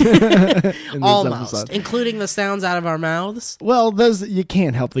made in this Almost, episode. including the sounds out of our mouths. Well, those you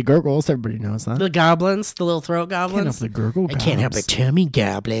can't help the gurgles. Everybody knows that. The goblins, the little throat Can't help goblins. the gurgle. I can't help it, tummy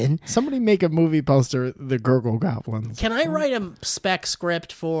goblin. Somebody make a movie poster, the gurgle goblins. Can I write a spec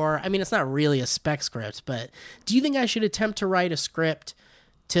script for? I mean, it's not really a spec script, but do you think I should attempt to write a script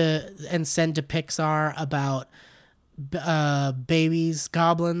and send to Pixar about babies,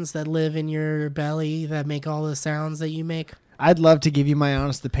 goblins that live in your belly that make all the sounds that you make? I'd love to give you my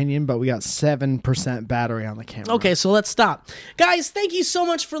honest opinion, but we got 7% battery on the camera. Okay, so let's stop. Guys, thank you so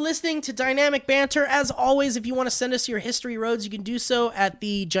much for listening to Dynamic Banter. As always, if you want to send us your history roads, you can do so at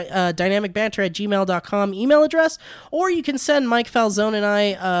the dynamicbanter@gmail.com email address, or you can send Mike Falzone and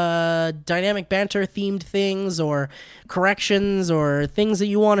I Dynamic Banter themed things or corrections or things that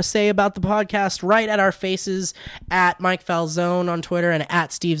you want to say about the podcast right at our faces at Mike Falzone on Twitter and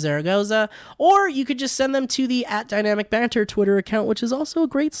at Steve Zaragoza, or you could just send them to the @Dynamic Banter Twitter account, which is also a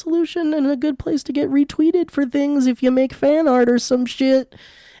great solution and a good place to get retweeted for things if you make fan art or some shit.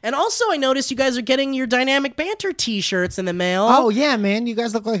 And also, I noticed you guys are getting your Dynamic Banter t-shirts in the mail. Oh, yeah, man. You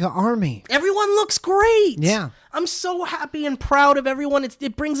guys look like an army. Everyone looks great. Yeah. I'm so happy and proud of everyone.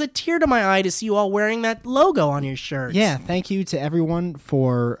 It brings a tear to my eye to see you all wearing that logo on your shirts. Yeah, thank you to everyone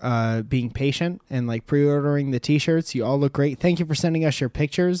for being patient and like pre-ordering the t-shirts. You all look great. Thank you for sending us your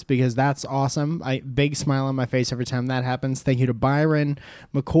pictures because that's awesome. Big smile on my face every time that happens. Thank you to Byron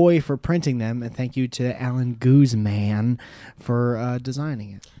McCoy for printing them, and thank you to Alan Guzman for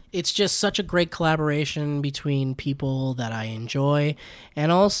designing it. It's just such a great collaboration between people that I enjoy, and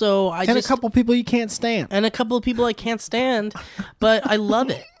also a couple people you can't stand. And a couple of people I can't stand, but I love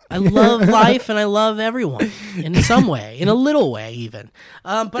it. I love life, and I love everyone in some way, in a little way even.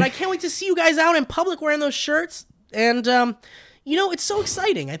 But I can't wait to see you guys out in public wearing those shirts, and it's so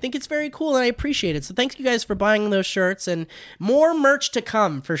exciting. I think it's very cool, and I appreciate it. So thank you guys for buying those shirts, and more merch to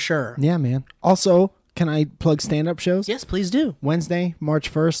come for sure. Yeah, man. Also, can I plug stand-up shows? Yes, please do. Wednesday, March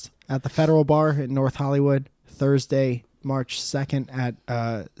 1st at the Federal Bar in North Hollywood. Thursday, March 2nd at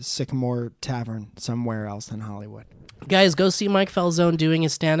Sycamore Tavern somewhere else in Hollywood. Guys, go see Mike Falzone doing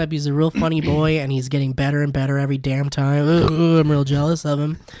his stand-up. He's a real funny boy, and he's getting better and better every damn time. Ooh, I'm real jealous of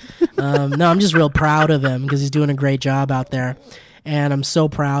him. No, I'm just real proud of him because he's doing a great job out there. And I'm so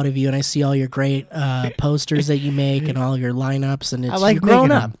proud of you, and I see all your great posters that you make and all your lineups, and you're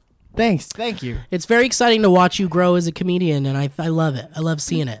growing up. Thanks. Thank you. It's very exciting to watch you grow as a comedian, and I love it. I love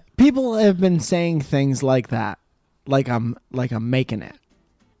seeing it. People have been saying things like that, like I'm making it.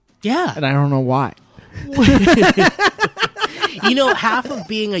 Yeah. And I don't know why. Half of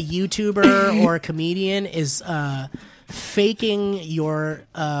being a YouTuber or a comedian is faking your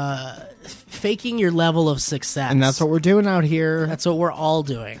level of success. And that's what we're doing out here. That's what we're all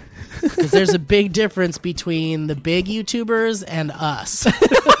doing. Because there's a big difference between the big YouTubers and us.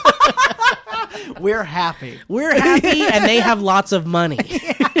 We're happy. We're happy, and they have lots of money.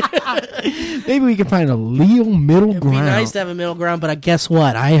 Maybe we can find a real middle ground. It'd be nice to have a middle ground, but guess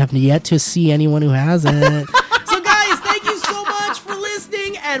what? I have yet to see anyone who has it. So, guys, thank you so much for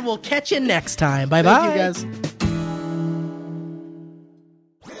listening, and we'll catch you next time. Bye-bye. Thank you, guys.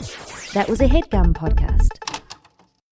 That was a HeadGum podcast.